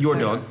can't speak. Your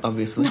dog,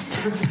 obviously.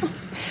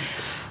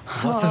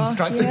 Watson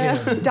strikes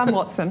again. Dumb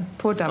Watson.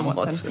 Poor dumb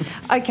Watson.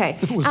 Okay.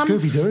 If it was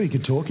Scooby-Doo, he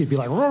could talk. He'd be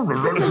like...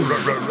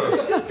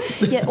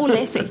 Yeah, or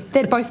Lassie.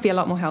 They'd both be a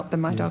lot more help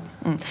than my dog.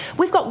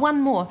 We've got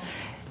one more.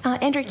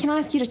 Andrew, can I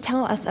ask you to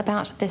tell us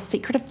about the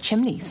secret of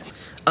chimneys?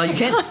 You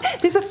can.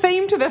 There's a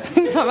theme to the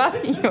things I'm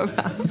asking you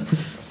about.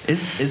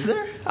 Is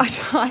there? I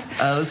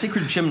The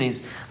Secret of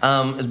Chimneys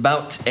is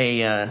about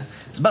a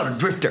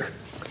drifter.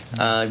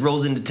 He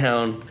rolls into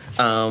town,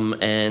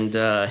 and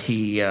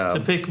he. So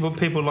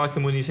people like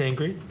him when he's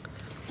angry.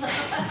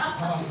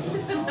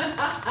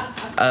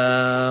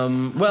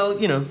 Well,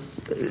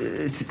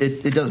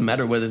 it doesn't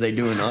matter whether they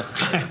do or not.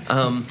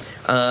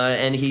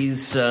 And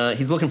he's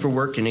looking for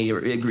work, and he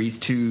agrees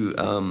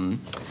to.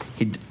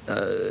 He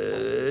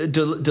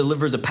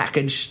delivers a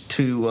package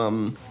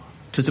to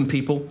some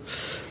people.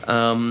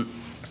 But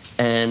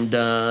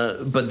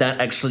that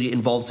actually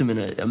involves him in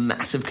a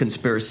massive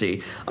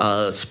conspiracy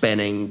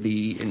spanning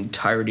the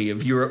entirety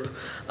of Europe,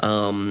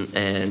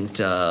 and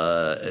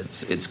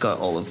it's got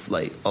all of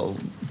a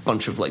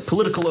bunch of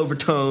political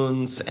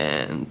overtones,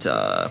 and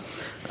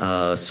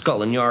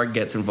Scotland Yard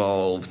gets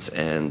involved,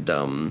 and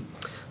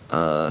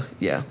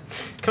yeah.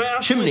 Can I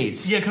ask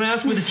chimneys? Can I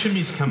ask where the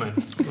chimneys come in?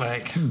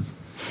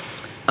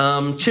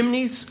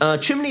 Chimneys.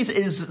 Chimneys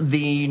is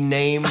the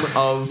name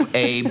of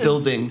a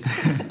building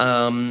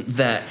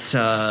that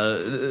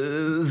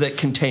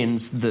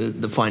contains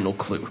the final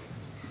clue.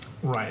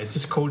 Right, it's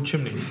just called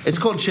Chimneys. It's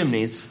called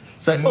Chimneys.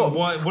 So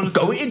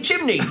go in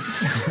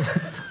Chimneys.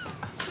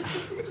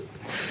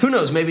 Who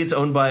knows? Maybe it's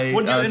owned by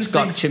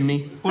Scott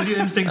Chimney. What do your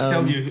instincts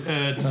tell you,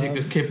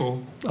 Detective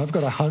Kepple? I've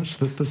got a hunch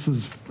that this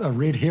is a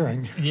red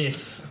herring.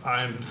 Yes,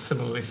 I'm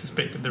similarly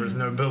suspect that there is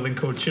no building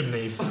called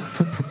Chimneys.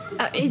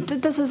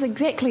 This is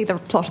exactly the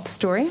plot of the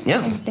story.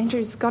 Yeah.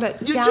 Andrew's got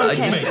it down.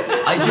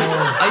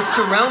 I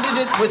surrounded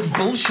it with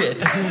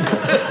bullshit.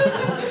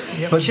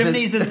 Yep. But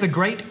Chimneys is the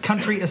great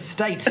country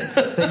estate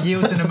that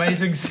yields an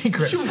amazing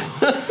secret.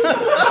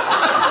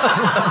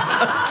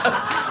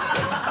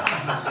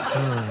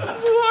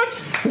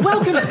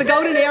 Welcome to the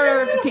golden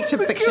era of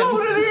detective fiction.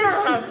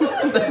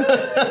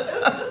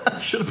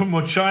 Should have put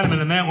more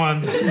Chinaman in that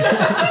one.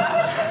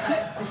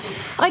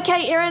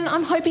 Okay, Erin,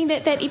 I'm hoping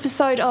that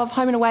episode of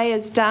Home and Away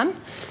is done.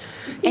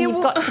 And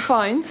you've got to the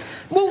phones.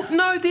 Well,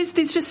 no,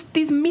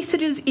 there's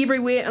messages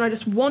everywhere, and I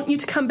just want you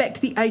to come back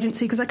to the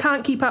agency because I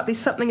can't keep up. There's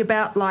something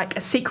about like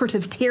a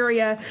secretive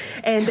terrier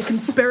and a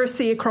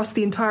conspiracy across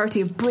the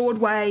entirety of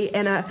Broadway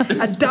and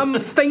a dumb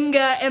finger,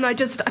 and I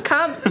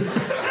can't,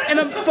 and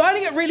I'm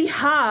finding it really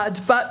hard.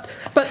 But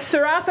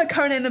Sir Arthur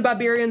Conan the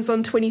Barbarian's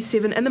on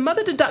 27, and the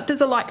Mother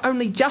Deductors are like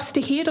only just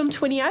ahead on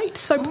 28.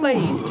 So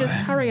please, just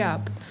hurry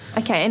up.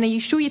 Okay, and are you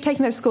sure you're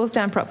taking those scores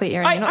down properly,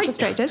 Erin? You're not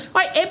distracted?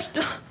 I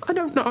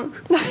don't know.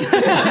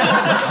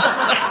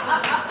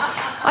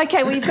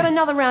 Okay, well, you've got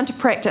another round to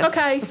practice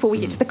before we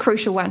get to the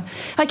crucial one.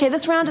 Okay,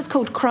 this round is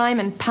called Crime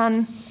and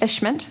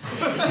Punishment.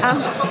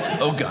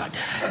 Oh, God.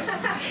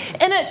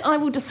 In it, I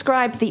will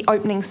describe the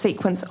opening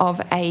sequence of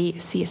a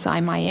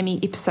CSI Miami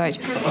episode.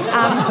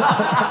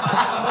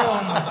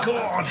 Oh, my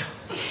God.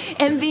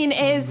 And then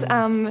as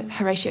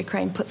Horatio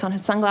Crane puts on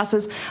his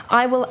sunglasses,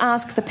 I will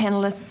ask the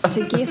panellists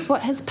to guess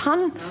what his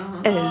pun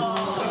is.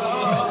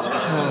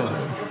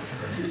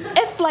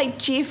 If, like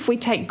Jeff, we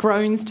take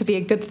groans to be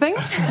a good thing,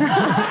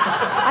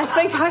 I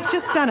think I've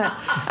just done it.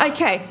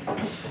 Okay.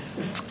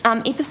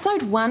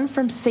 Episode 1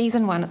 from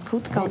season 1. It's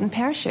called The Golden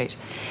Parachute.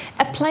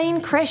 A plane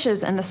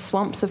crashes in the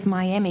swamps of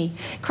Miami.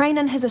 Crane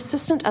and his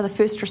assistant are the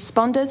first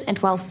responders, and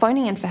while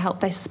phoning in for help,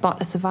 they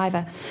spot a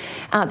survivor.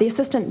 The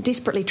assistant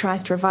desperately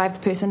tries to revive the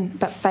person,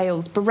 but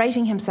fails,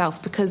 berating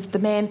himself because the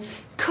man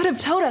could have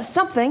told us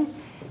something.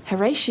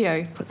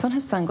 Horatio puts on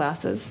his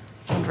sunglasses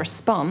and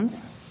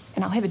responds,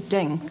 and I'll have a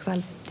ding, because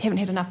I haven't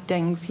had enough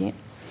dings yet.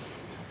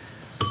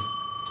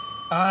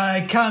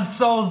 I can't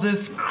solve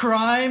this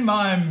crime.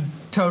 I'm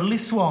totally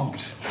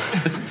swamped.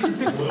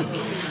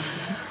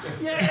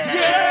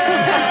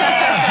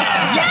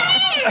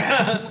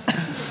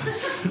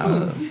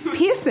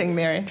 Piercing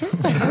there, Andrew.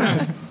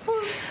 Yes,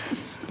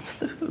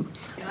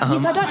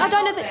 I don't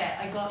know that.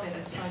 I got that.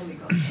 It's totally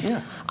got that.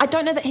 Yeah. I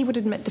don't know that he would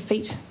admit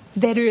defeat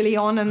that early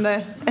on in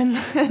the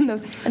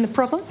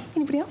problem.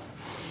 Anybody else?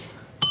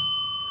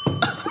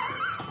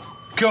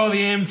 Call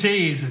the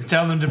MTs and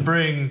tell them to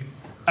bring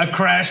a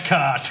crash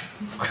cart.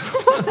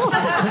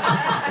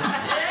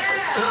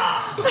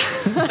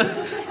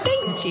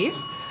 Thanks, Jeff.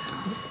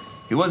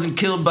 He wasn't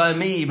killed by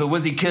me, but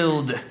was he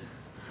killed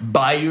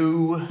by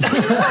you?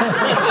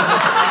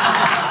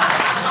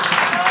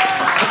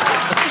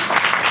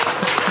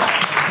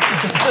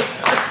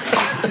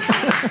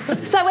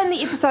 So in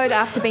the episode,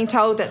 after being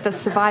told that the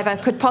survivor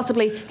could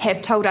possibly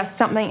have told us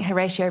something,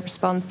 Horatio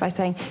responds by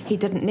saying he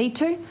didn't need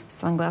to.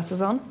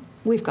 Sunglasses on.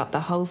 We've got the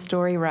whole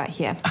story right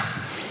here.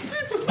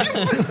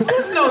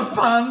 There's no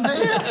pun there.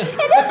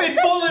 If it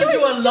fall into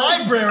a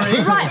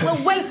library. Right, well,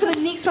 wait for the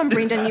next one,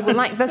 Brendon. You will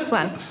like this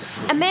one.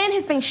 A man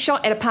has been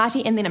shot at a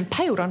party and then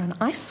impaled on an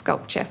ice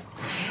sculpture.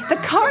 The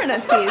coroner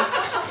says...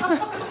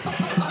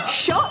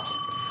 Shot...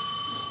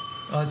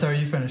 Oh, sorry,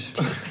 you finished.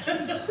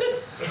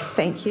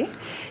 Thank you.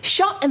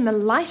 Shot in the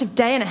light of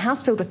day in a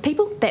house filled with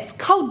people? That's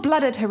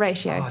cold-blooded,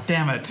 Horatio. Oh,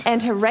 damn it.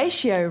 And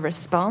Horatio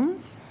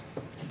responds...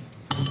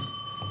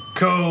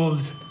 Cold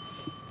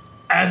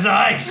as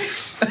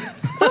ice.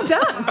 Well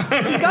done.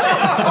 You got it.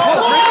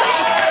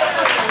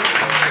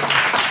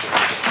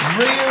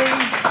 Really?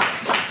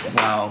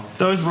 Wow.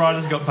 Those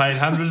writers got paid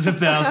hundreds of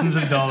thousands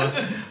of dollars.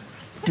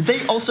 Did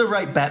they also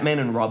write Batman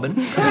and Robin?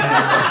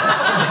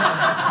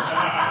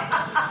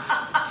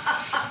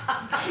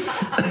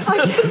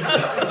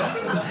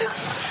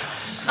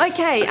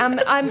 Okay,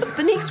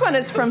 the next one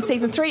is from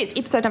season 3. It's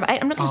episode number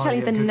 8. I'm not going to tell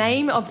you the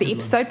name of the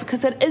episode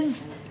because it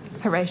is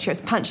Horatio's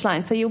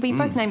punchline. So you'll be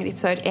both naming the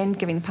episode and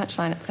giving the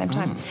punchline at the same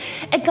time.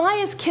 A guy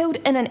is killed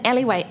in an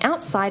alleyway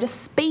outside a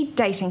speed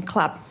dating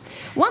club.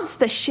 Once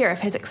the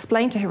sheriff has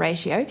explained to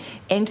Horatio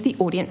and the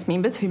audience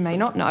members who may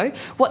not know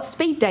what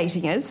speed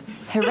dating is,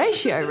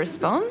 Horatio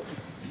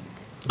responds...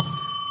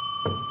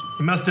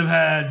 He must have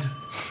had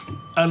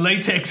a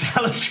latex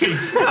allergy.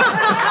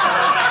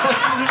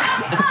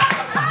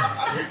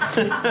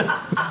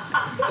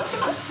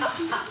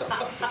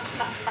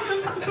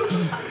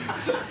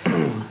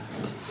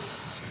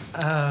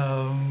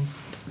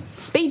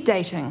 Speed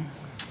dating.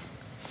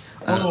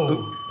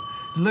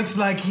 Looks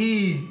like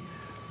he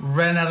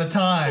ran out of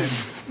time.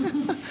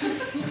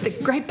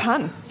 Great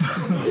pun.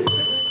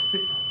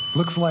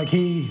 Looks like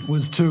he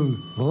was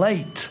too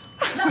late.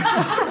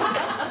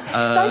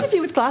 Those of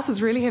you with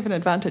glasses really have an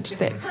advantage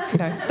that,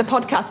 the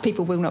podcast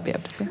people will not be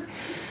able to see.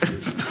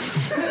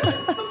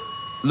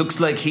 Looks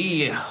like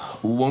he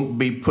won't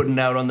be putting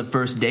out on the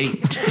first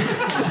date.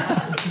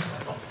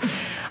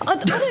 I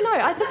don't know.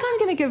 I think I'm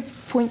going to give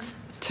points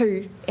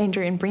to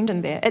Andrew and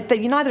Brendon there.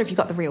 Neither of you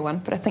got the real one,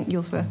 but I think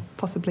yours were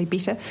possibly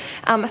better.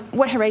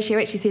 What Horatio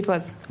actually said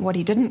was, what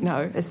he didn't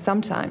know is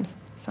sometimes,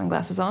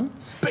 sunglasses on,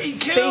 Speed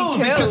kills.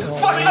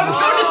 Fuck, I was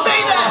going to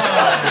say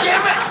that!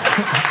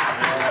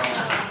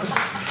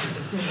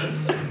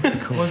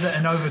 Damn it! Was it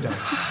an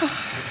overdose?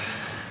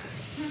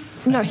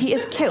 No, he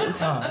is killed.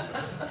 Oh,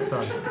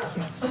 sorry.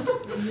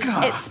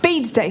 It's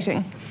speed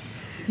dating.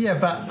 Yeah,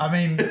 but I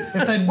mean, if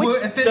they're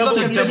double-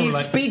 looking You for see,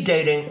 it's speed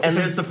dating, and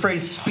there's the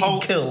phrase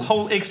 "speed kills."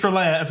 Whole extra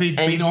layer if he'd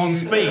been on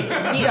speed.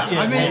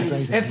 I mean,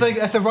 if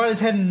the riders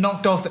hadn't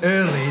knocked off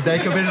early, they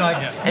could have been like,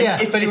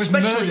 but he was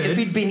especially murdered. if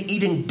he'd been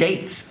eating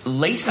dates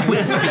laced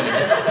with speed.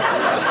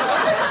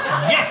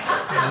 Yes!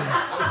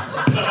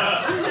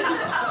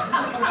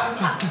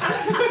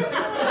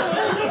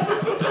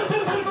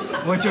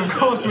 Which, of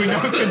course, we know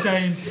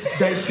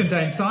dates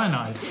contain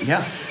cyanide.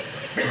 Yeah.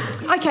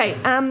 Okay,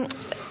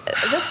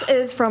 this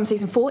is from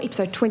season 4,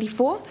 episode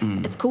 24.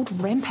 It's called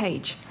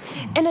Rampage.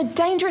 In a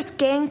dangerous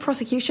gang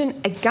prosecution,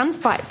 a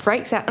gunfight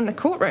breaks out in the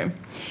courtroom.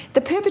 The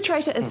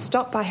perpetrator is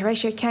stopped by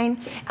Horatio Caine,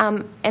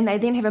 and they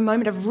then have a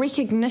moment of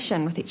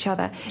recognition with each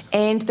other.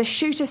 And the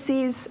shooter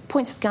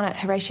points his gun at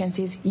Horatio and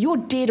says, "You're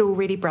dead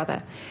already,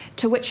 brother."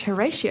 To which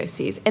Horatio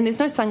says, and there's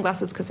no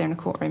sunglasses because they're in a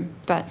courtroom,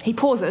 but he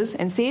pauses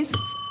and says,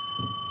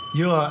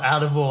 You are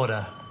out of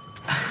order.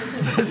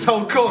 This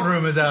whole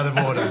courtroom is out of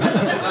order.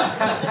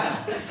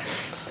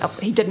 oh,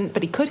 he didn't,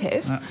 but he could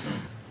have.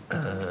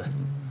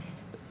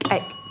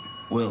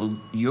 Well,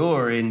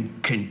 you're in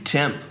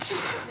contempt.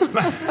 Yes,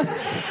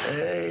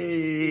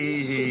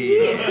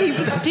 he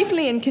was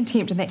definitely in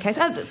contempt in that case.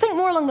 I think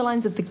more along the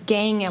lines of the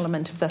gang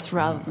element of this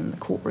rather than the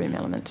courtroom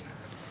element.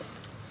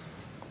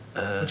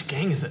 Which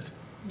gang is it?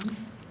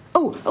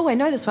 Oh, I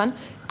know this one.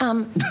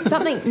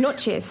 Something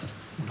noches.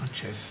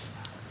 Noches.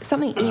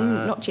 Something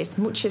noches.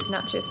 Muchas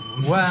noches.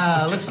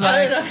 Wow, looks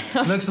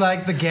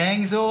like the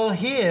gang's all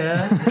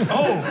here.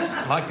 Oh,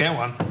 I like that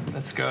one.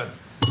 That's good.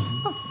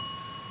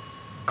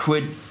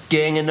 Quit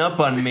ganging up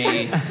on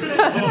me.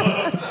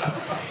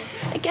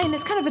 Again,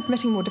 it's kind of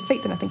admitting more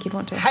defeat than I think you'd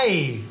want to.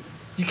 Hey,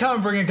 you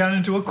can't bring a gun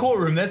into a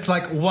courtroom. That's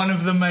like one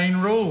of the main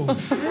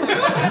rules. They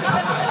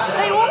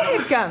all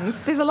have guns.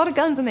 There's a lot of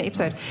guns in the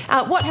episode.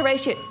 What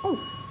Horatio... Oh,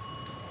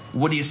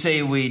 What do you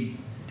say we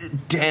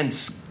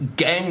dance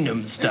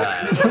Gangnam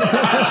Style?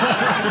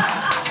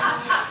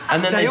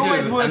 And then They they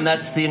always do, were- and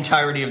that's the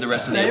entirety of the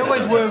rest of the They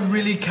episode. always were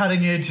really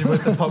cutting edge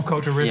with the pop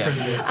culture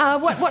references.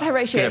 what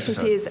Horatio Good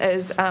actually episode.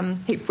 says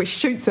is he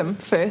shoots him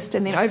first,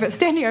 and then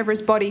standing over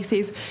his body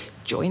says,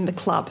 "Join the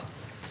club."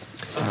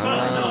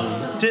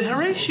 Did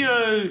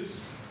Horatio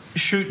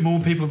shoot more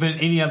people than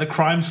any other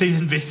crime scene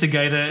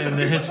investigator in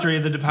the history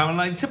of the department?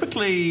 Like,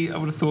 typically, I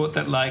would have thought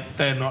that, like,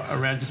 they're not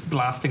around just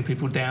blasting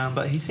people down,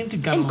 but he seemed to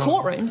gun In a lot.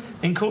 courtrooms.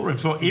 In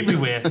courtrooms, well,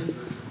 everywhere.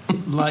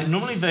 Like,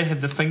 normally they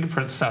have the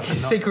fingerprint stuff.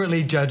 And not,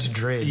 Secretly Judge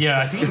Dredd. yeah,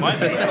 I think it might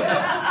be.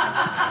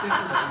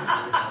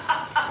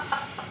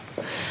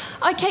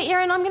 Okay,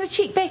 Erin, I'm going to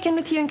check back in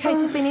with you in case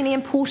there's been any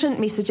important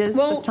messages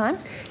this time.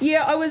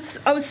 Yeah, I was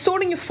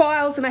sorting your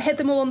files and I had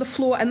them all on the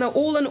floor and they're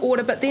all in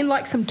order, but then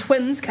like some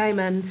twins came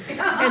in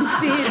and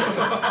says,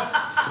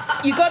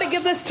 "You got to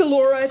give this to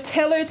Laura.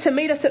 Tell her to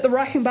meet us at the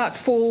Reichenbach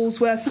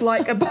Falls with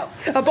like a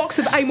box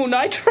of amyl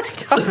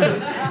nitrate."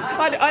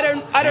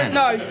 I don't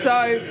know.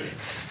 So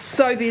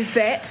there's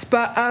that.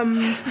 But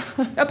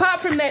apart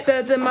from that,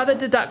 the mother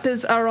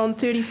deductors are on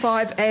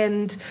 35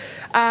 and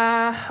who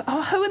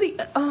are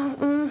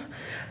the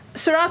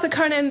Sir Arthur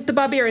Conan the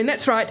Barbarian?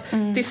 That's right.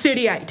 They're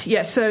 38.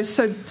 Yeah. So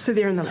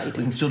they're in the lead.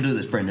 We can still do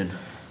this, Brendon.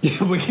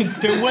 Yeah, we can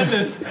still win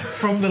this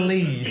from the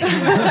lead.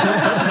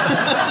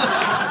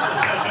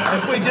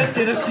 If we just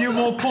get a few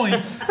more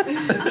points,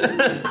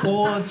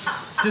 or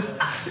just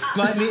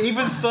slightly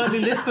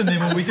less than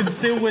them, we can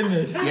still win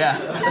this. Yeah,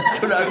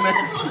 that's what I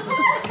meant.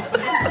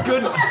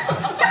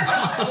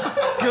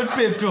 Good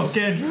pep talk,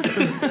 Andrew.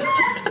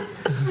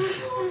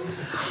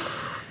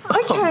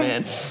 Okay. Oh,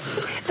 man.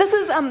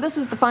 This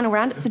is the final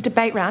round. It's the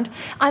debate round.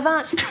 I've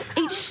asked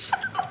each...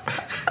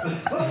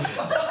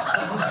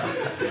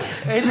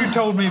 Andrew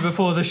told me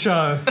before the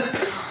show,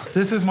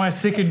 this is my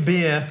second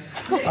beer.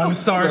 I'm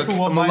sorry Look, for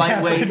what I'm a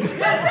might lightweight.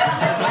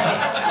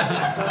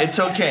 happen. It's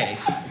okay.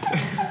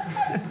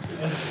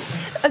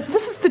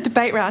 This is the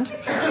debate round,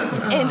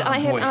 and I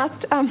have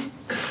asked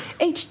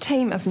each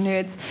team of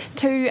nerds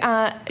to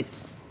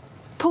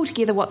pull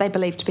together what they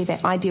believe to be their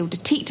ideal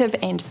detective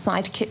and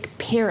sidekick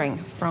pairing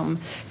from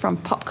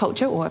pop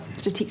culture or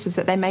detectives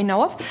that they may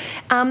know of.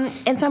 And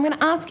so I'm going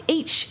to ask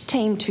each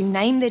team to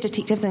name their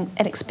detectives and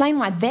explain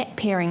why that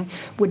pairing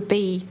would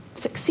be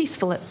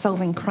successful at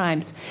solving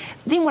crimes.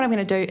 Then what I'm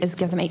going to do is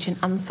give them each an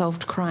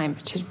unsolved crime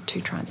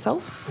to try and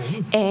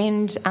solve.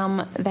 And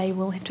they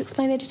will have to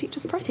explain their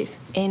detective's process.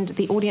 And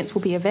the audience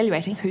will be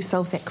evaluating who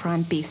solves that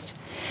crime best.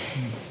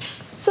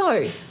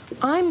 So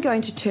I'm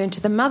going to turn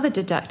to the mother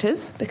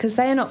deductors because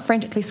they are not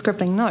frantically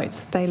scribbling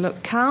notes. They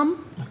look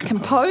calm,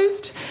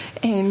 composed,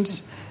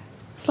 and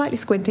slightly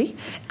squinty.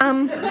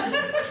 And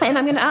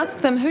I'm going to ask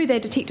them who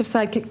their detective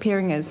sidekick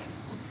pairing is.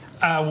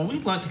 Well,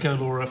 we'd like to go,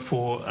 Laura,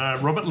 for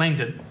Robert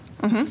Langdon,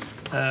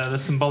 the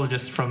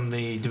symbologist from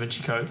the Da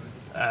Vinci Code,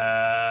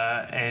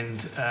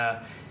 and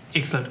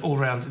excellent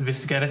all-round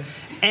investigator,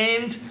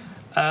 and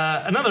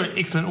another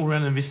excellent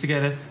all-round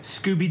investigator,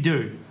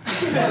 Scooby-Doo.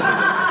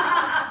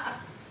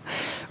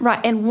 Right,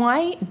 and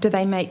why do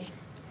they make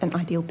an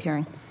ideal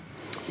pairing?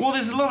 Well,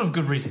 there's a lot of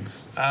good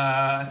reasons.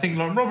 I think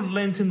Robert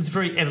Langdon's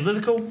very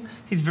analytical.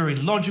 He's very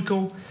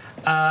logical.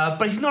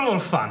 But he's not a lot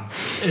of fun,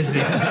 is he?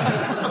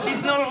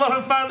 He's not a lot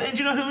of fun. And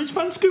do you know who is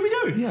fun?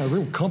 Scooby-Doo. Yeah, a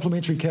real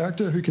complimentary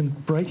character who can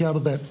break out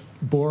of that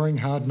boring,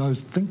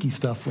 hard-nosed, thinky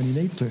stuff when he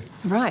needs to.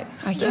 Right,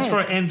 okay. That's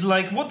right, and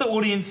like what the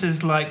audience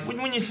is like,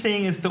 when you're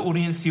seeing as the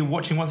audience, you're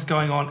watching what's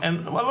going on,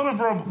 and a lot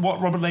of what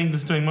Robert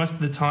Langdon's doing most of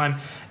the time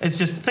is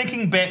just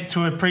thinking back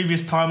to a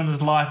previous time in his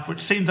life,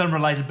 which seems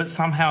unrelated, but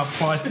somehow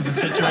applies to the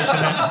situation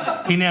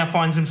that he now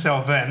finds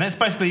himself in. That's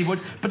basically what,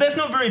 but that's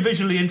not very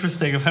visually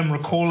interesting of him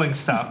recalling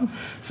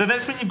stuff. So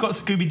that's when you've got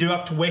Scooby-Doo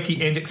up to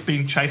wacky antics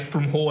being chased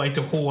from hallway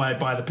to hallway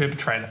by the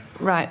perpetrator.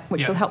 Right,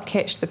 which will help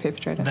catch the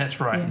perpetrator. That's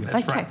right. Yeah.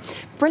 That's okay, right.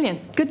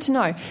 Brilliant. Good to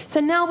know. So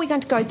now we're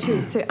going to go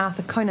to Sir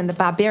Arthur Conan the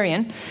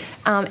Barbarian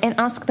and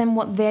ask them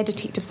what their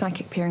detective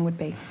psychic pairing would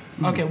be.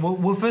 Okay.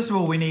 Well, first of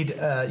all, we need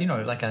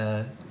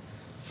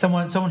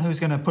someone who's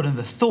going to put in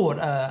the thought,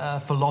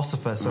 a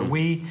philosopher. So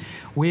we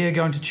are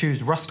going to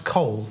choose Rust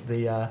Cole,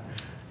 the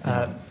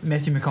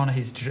Matthew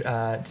McConaughey's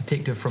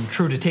detective from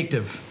True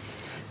Detective,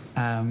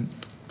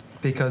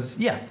 because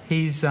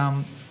he's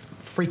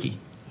freaky.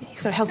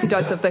 He's got a healthy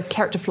dose of the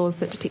character flaws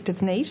that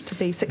detectives need to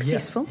be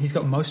successful. Yeah, he's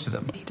got most of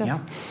them. He does. Yeah.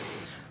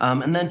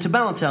 And then to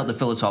balance out the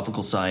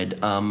philosophical side,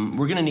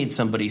 we're going to need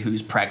somebody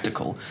who's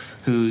practical,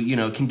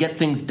 who can get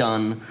things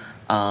done.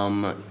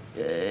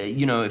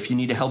 If you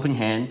need a helping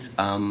hand,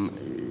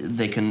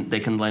 they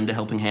can lend a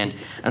helping hand.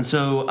 And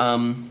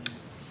so,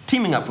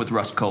 teaming up with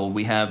Rust Cole,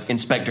 we have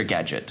Inspector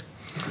Gadget.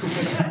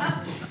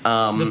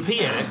 The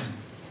P Addict.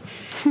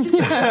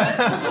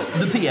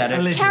 The P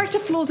Addict. Character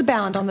flaws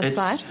abound on this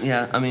side.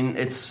 Yeah, I mean,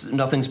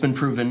 nothing's been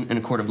proven in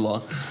a court of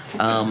law.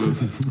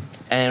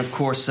 And of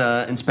course,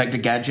 Inspector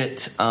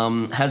Gadget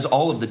has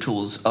all of the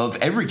tools of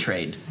every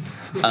trade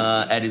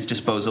at his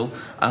disposal,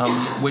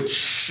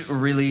 which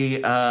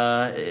really,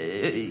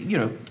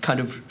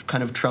 kind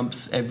of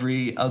trumps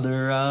every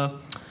other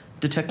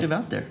detective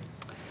out there.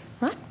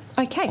 Right.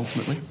 Okay.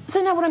 Ultimately.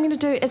 So now what I'm going to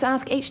do is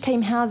ask each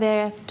team how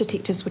their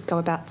detectives would go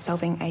about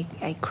solving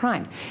a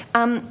crime.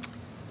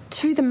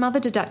 To the mother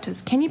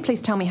deductors, can you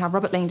please tell me how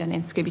Robert Langdon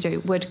and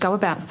Scooby-Doo would go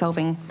about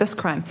solving this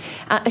crime?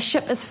 A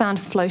ship is found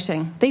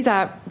floating. These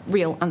are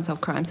real unsolved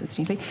crimes,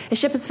 incidentally. A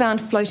ship is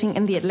found floating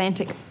in the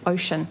Atlantic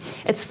Ocean.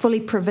 It's fully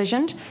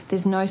provisioned.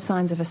 There's no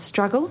signs of a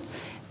struggle,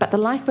 but the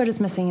lifeboat is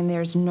missing and there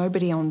is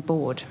nobody on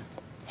board.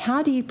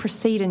 How do you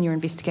proceed in your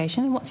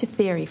investigation, and what's your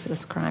theory for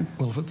this crime?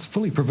 Well, if it's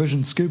fully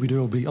provisioned, Scooby-Doo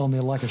will be on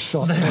there like a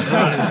shot.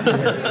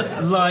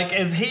 Like,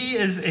 as he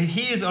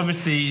is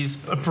obviously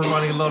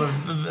providing a lot of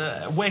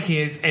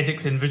wacky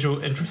antics and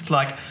visual interest,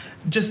 like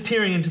just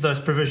tearing into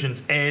those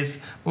provisions, as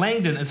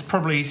Langdon is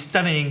probably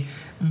studying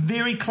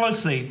very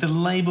closely the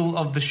label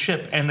of the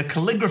ship and the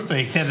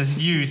calligraphy that is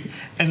used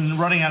in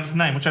writing out its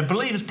name, which I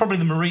believe is probably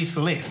the Marie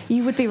Celeste.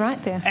 You would be right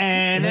there.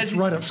 And that's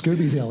right up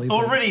Scooby's alley.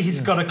 Already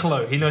he's got a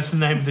clue. He knows the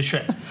name of the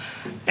ship.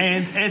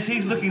 And as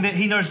he's looking there,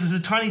 he notices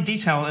a tiny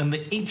detail in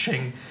the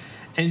etching,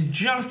 and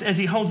just as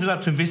he holds it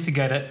up to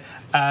investigate it,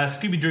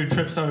 Scooby-Doo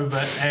trips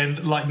over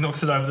and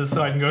knocks it over the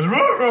side and goes,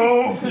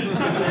 "Ruh-roh!"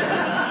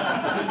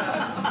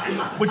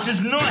 Which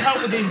does not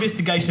help with the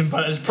investigation,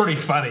 but it's pretty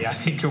funny, I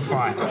think you'll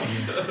find.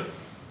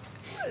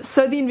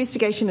 So the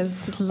investigation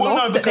is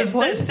lost at that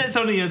point? That's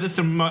only that's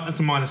a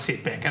minor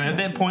setback. And at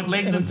that point,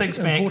 Langdon thinks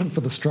back. It's important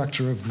for the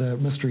structure of the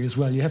mystery as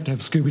well. You have to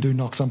have Scooby-Doo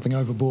knock something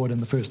overboard in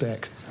the first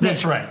act.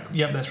 That's right.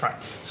 Yep, that's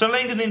right. So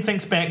Langdon then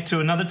thinks back to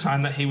another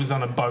time that he was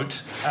on a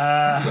boat,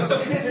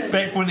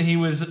 back when he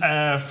was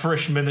a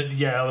freshman at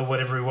Yale or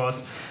whatever he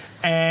was.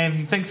 And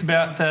he thinks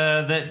about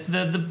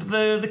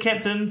the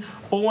captain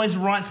always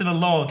writes in a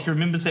log. He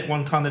remembers that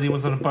one time that he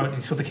was on a boat and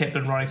he saw the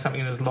captain writing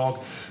something in his log.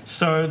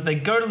 So they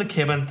go to the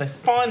cabin, they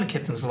find the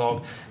captain's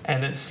log,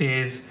 and it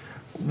says,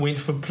 "Went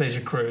for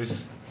pleasure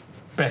cruise,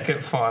 back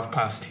at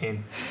 10:05."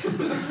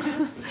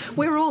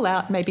 We're all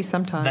out maybe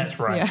sometime. That's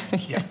right.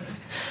 Yeah.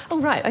 Oh,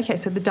 right. Okay,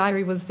 so the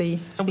diary was the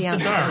answer. The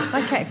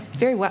diary. Okay,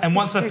 very well. And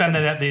once they found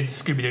that out, then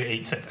Scooby-Doo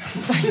eats it.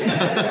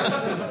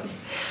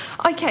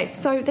 Okay,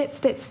 so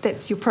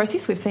that's your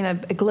process. We've seen a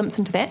glimpse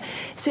into that.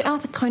 So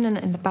Arthur Conan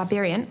and the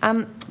Barbarian,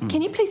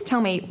 can you please tell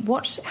me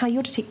how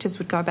your detectives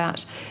would go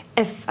about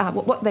if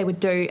what they would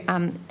do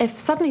if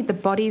suddenly the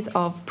bodies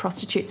of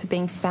prostitutes are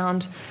being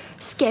found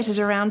scattered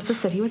around the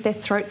city with their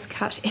throats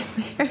cut and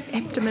their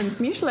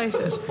abdomens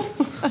mutilated?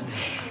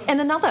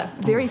 And another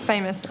very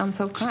famous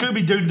unsolved crime.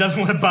 Scooby-Doo doesn't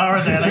want to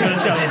borrow that, I've got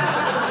to tell you.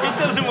 He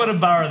doesn't want to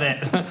borrow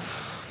that.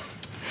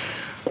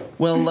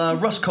 Well,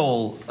 Russ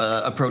Cole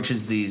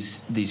approaches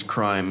these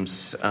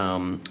crimes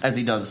as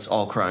he does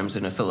all crimes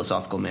in a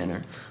philosophical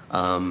manner.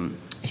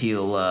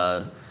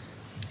 He'll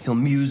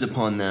muse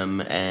upon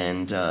them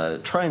and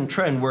try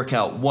and work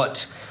out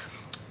what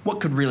what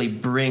could really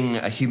bring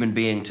a human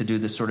being to do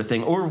this sort of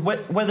thing, or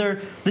whether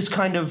this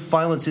kind of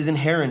violence is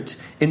inherent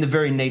in the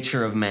very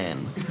nature of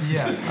man.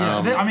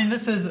 I mean,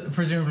 this is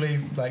presumably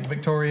like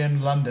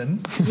Victorian London.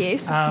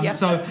 Yes.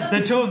 So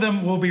the two of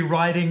them will be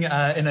riding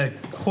in a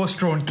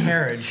horse-drawn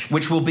carriage,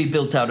 which will be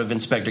built out of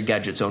Inspector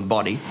Gadget's own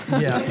body.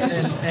 Yeah,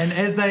 and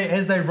as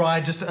they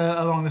ride just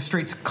along the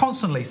streets,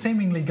 constantly,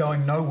 seemingly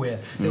going nowhere,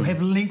 they'll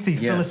have lengthy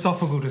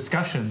philosophical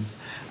discussions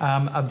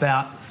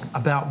about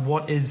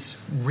what is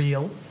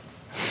real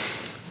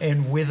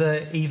and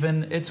whether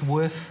even it's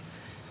worth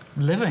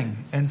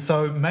living. And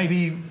so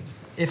maybe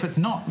if it's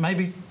not,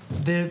 maybe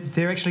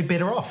they're actually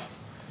better off.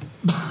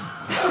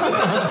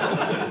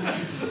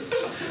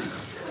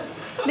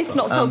 Let's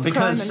not solve the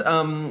crime. Because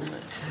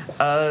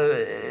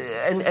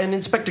and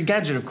Inspector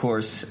Gadget, of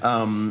course,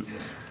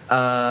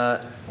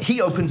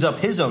 he opens up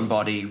his own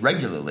body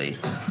regularly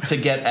to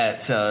get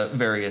at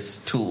various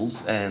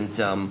tools and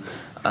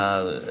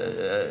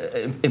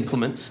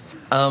implements.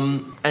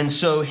 And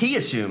so he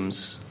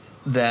assumes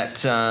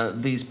that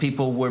these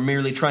people were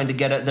merely trying to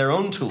get at their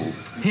own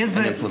tools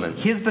and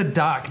implements. Here's the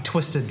dark,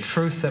 twisted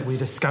truth that we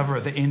discover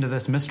at the end of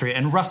this mystery,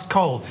 and Rust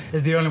Cole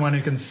is the only one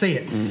who can see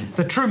it.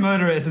 The true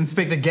murderer is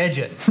Inspector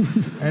Gadget,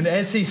 and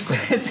as he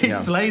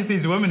slays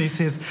these women, he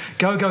says,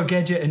 "Go,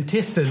 Gadget,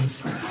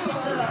 intestines."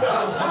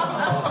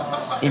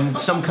 In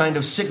some kind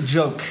of sick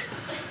joke,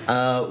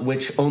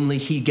 which only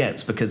he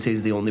gets because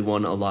he's the only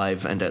one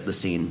alive and at the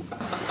scene.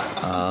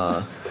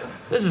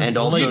 And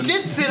also, you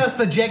did send us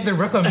the Jack the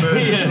Ripper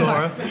murders,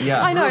 Laura. Yeah,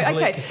 I know.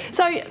 Okay,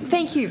 so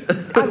thank you.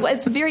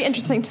 It's very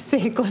interesting to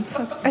see a glimpse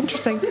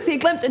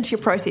into your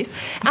process.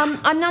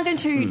 I'm now going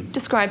to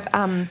describe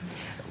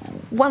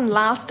one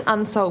last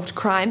unsolved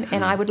crime,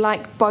 and I would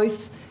like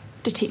both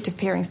detective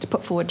pairings to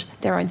put forward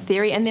their own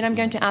theory, and then I'm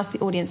going to ask the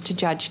audience to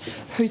judge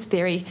whose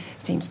theory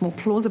seems more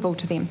plausible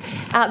to them.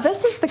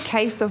 This is the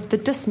case of the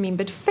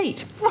dismembered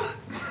feet.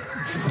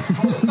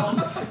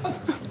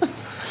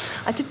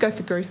 I did go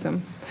for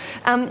gruesome.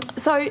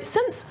 So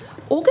since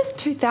August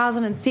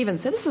 2007,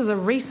 so this is a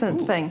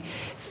recent thing,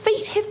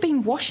 feet have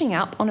been washing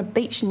up on a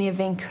beach near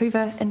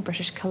Vancouver in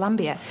British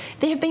Columbia.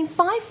 There have been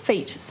 5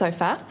 feet so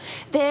far.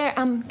 They're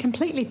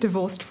completely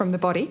divorced from the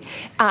body,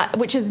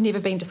 which has never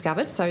been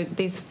discovered. So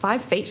these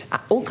 5 feet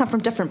all come from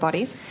different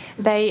bodies.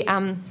 They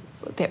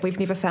that we've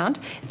never found.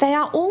 They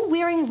are all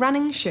wearing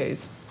running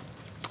shoes.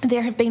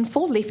 There have been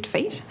 4 left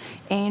feet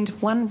and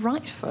 1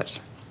 right foot.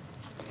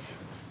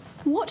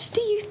 What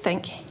do you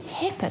think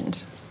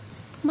happened?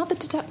 Mother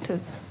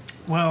deductors.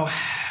 Well,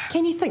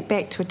 can you think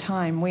back to a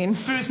time when...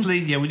 Firstly,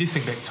 yeah, we do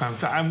think back to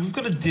time. We've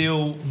got to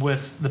deal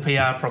with the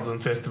PR problem,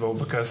 first of all,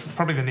 because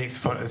probably the next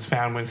foot is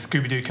found when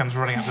Scooby-Doo comes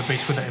running up the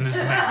beach with it in his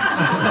mouth.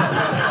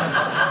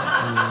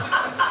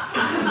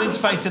 Let's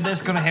face it,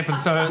 that's going to happen.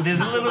 So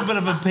there's a little bit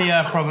of a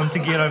PR problem to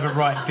get over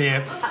right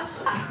there.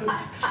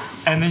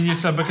 And then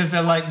because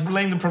they're like,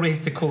 Langdon probably has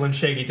to call in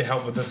Shaggy to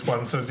help with this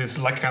one, so there's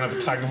like kind of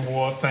a tug of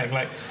war thing,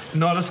 like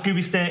not a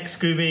Scooby snack,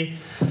 Scooby.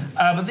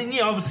 But then,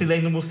 obviously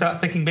Langdon will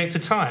start thinking back to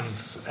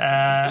times.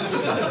 And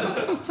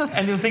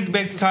he'll think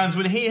back to times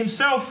when he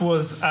himself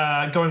was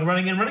going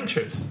running in running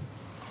shoes.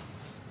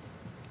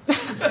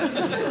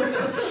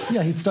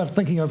 Yeah, he'd start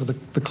thinking over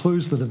the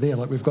clues that are there.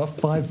 Like we've got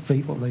 5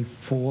 feet,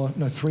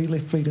 3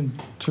 left feet and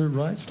 2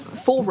 right?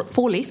 4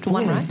 left,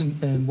 1 right.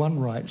 And 1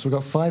 right. So we've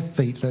got 5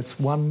 feet, that's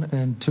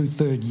 1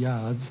 2/3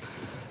 yards.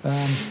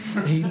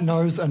 He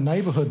knows a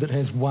neighbourhood that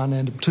has 1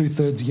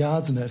 2/3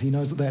 yards in it. He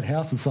knows that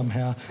house is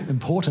somehow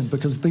important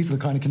because these are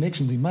the kind of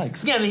connections he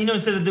makes. Yeah, and he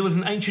knows that there was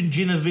an ancient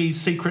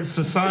Genovese secret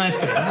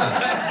society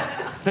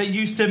that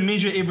used to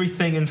measure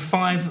everything in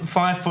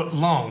 5 foot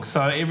long.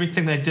 So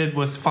everything they did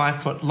was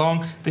 5 foot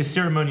long. Their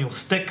ceremonial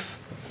sticks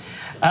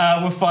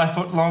were 5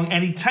 foot long,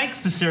 and he takes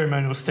the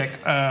ceremonial stick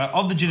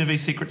of the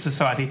Genovese secret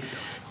society,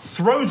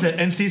 throws it,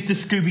 and says to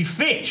Scooby,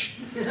 "Fetch!"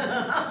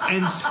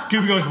 And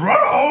Scooby goes,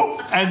 "Roll!"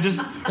 and his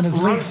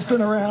legs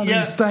spin around, and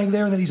he's staying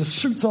there, and then he just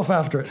shoots off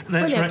after it.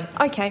 That's brilliant.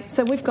 Right. Okay,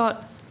 so we've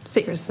got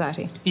secret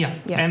society. Yeah,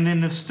 and then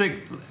the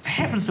stick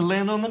happens to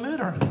land on the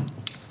murderer.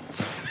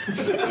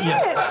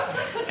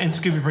 And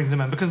Scooby brings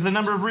him in because the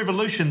number of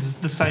revolutions is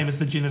the same as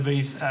the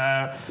Genovese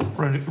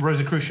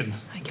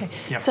Rosicrucians. Okay,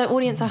 Yep. So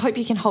audience, I hope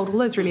you can hold all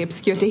those really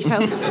obscure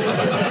details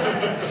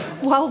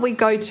while we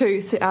go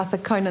to Sir Arthur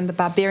Conan the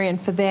Barbarian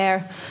for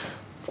their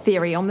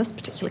theory on this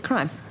particular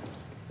crime.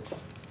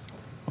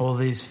 All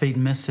these feet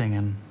missing,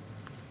 and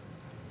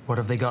what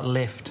have they got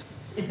left?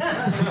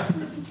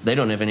 They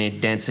don't have any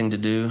dancing to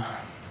do.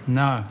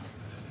 No.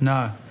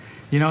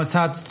 It's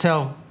hard to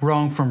tell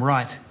wrong from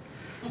right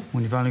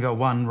when you've only got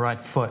 1 right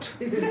foot.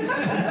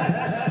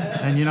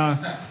 And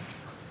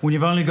when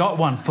you've only got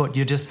 1 foot,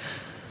 you're just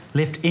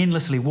left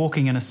endlessly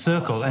walking in a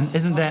circle. And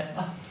isn't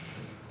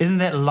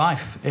that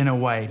life in a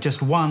way?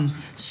 Just 1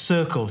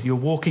 circle. You're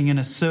walking in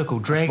a circle,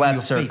 dragging flat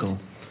your circle.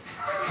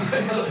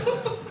 Feet.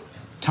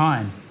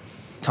 Time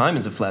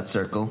is a flat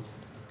circle.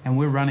 And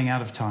we're running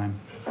out of time.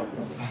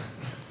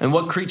 And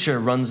what creature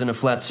runs in a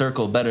flat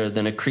circle better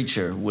than a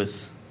creature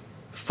with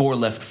 4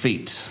 left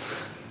feet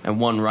and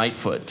 1 right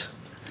foot?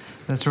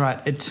 That's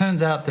right. It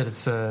turns out that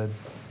it's a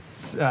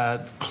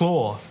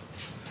Claw.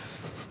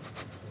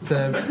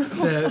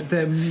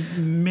 The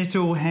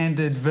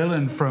metal-handed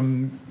villain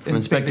from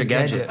Inspector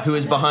Gadget, who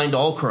is behind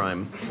all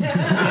crime.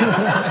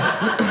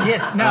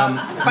 Yes.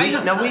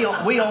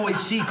 Now, we always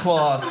see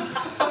Claw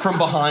from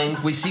behind.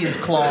 We see his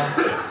claw.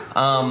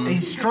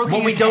 He's stroking.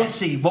 What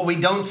we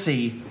don't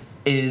see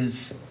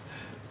is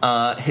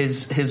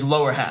his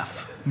lower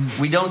half.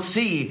 We don't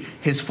see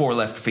his 4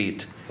 left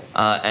feet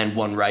and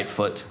 1 right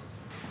foot.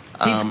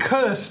 He's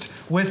cursed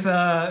with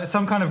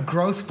some kind of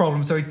growth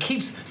problem, so he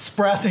keeps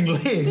sprouting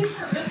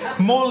legs,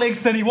 more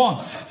legs than he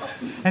wants,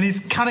 and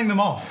he's cutting them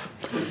off.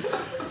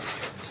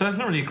 So it's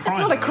not really a crime.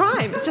 It's not a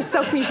crime. It's just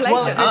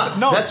self-mutilation.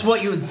 That's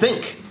what you would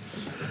think.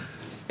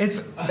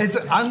 It's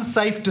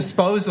unsafe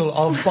disposal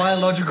of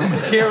biological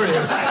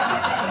materials.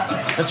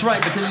 That's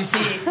right, because you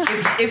see,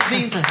 if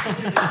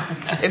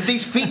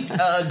these feet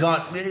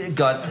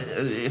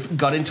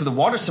got into the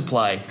water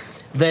supply,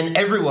 then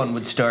everyone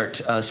would start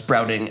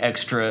sprouting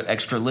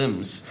extra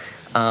limbs.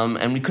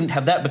 And we couldn't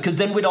have that, because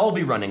then we'd all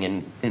be running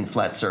in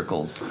flat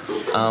circles,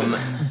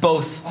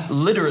 both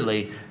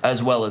literally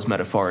as well as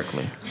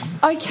metaphorically.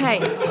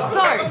 Okay,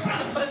 so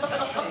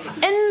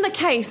in the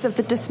case of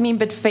the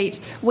dismembered feet,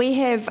 we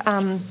have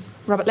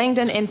Robert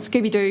Langdon and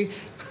Scooby-Doo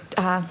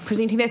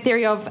presenting their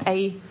theory of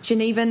a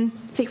Genevan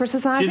secret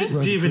society.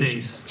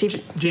 Gevanese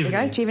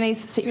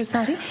secret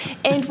society.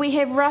 And we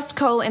have Rust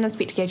Cole and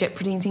Inspector Gadget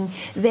presenting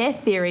their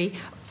theory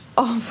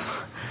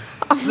of...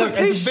 Look,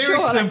 it's very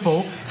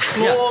simple.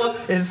 Claw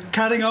is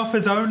cutting off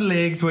his own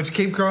legs, which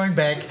keep growing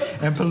back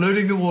and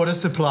polluting the water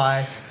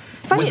supply.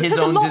 Funny, it took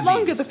a lot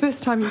longer the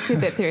first time you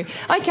said that theory.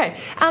 Okay,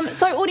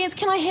 so audience,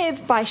 can I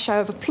have, by show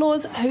of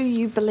applause, who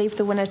you believe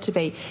the winner to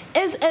be?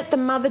 Is it the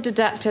Mother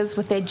Deductors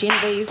with their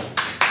Genevieve?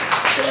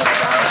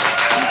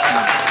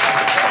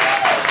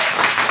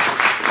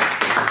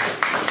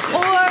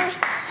 Or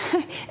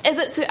is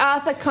it Sir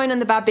Arthur Conan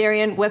the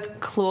Barbarian with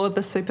Claw the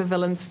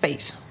supervillain's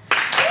feet?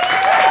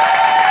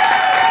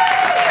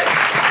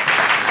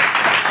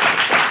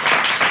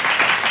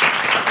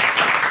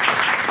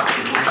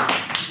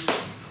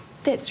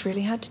 That's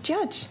really hard to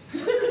judge.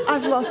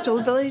 I've lost all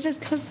ability to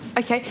kind of...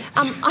 Okay.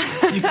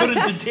 You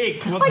couldn't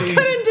detect what I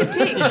couldn't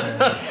detect.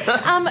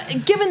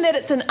 Given that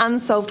it's an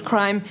unsolved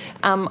crime,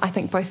 I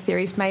think both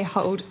theories may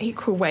hold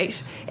equal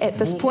weight at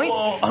this point.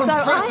 Whoa,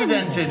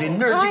 unprecedented in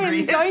nerd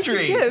degree history. I am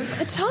going to give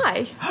a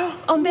tie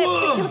on that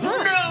particular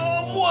part.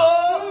 No,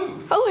 whoa!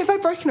 Oh, have I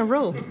broken a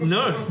rule?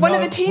 No. One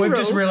of the 10 rules. We've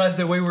just realised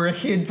that we were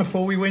ahead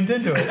before we went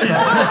into it.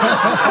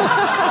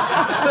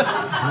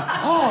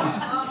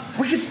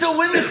 We can still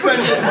win this,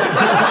 Brendon.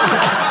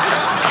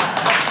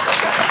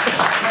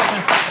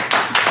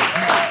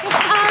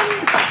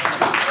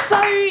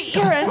 So,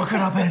 Erin... Look it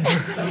up, Andrew.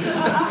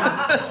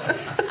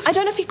 I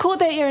don't know if you caught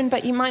that, Erin,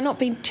 but you might not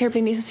be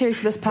terribly necessary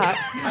for this part.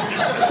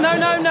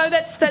 No,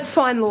 that's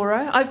fine,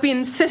 Laura. I've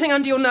been sitting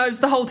under your nose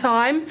the whole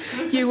time.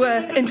 You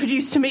were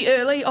introduced to me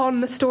early on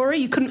the story.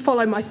 You couldn't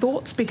follow my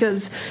thoughts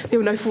because there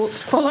were no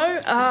thoughts to follow.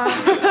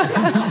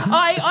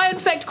 I in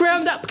fact,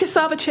 ground up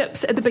cassava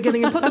chips at the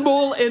beginning and put them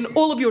all in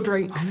all of your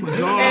drinks. Oh my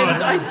God.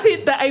 And I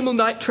set the amyl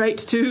nitrate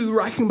to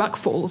Reichenbach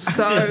Falls.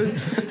 So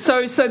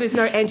there's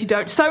no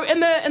antidote. So in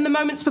the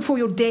moments before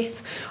your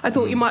death, I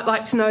thought you might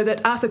like to know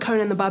that Arthur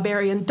Conan the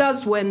Barbarian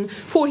does win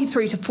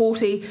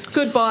 43-40.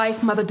 Goodbye,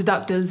 Mother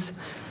Deductors.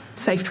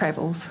 Safe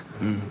travels.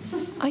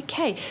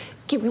 Okay.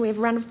 Can we have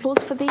a round of applause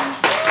for the...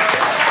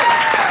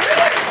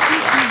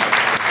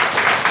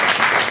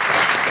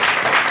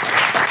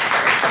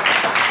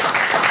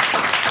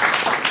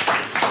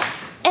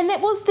 And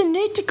that was the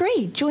Nerd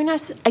Degree. Join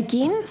us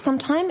again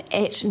sometime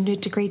at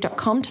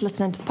nerddegree.com to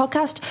listen into the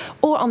podcast,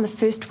 or on the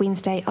first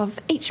Wednesday of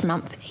each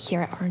month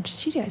here at Orange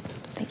Studios.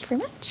 Thank you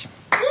very much.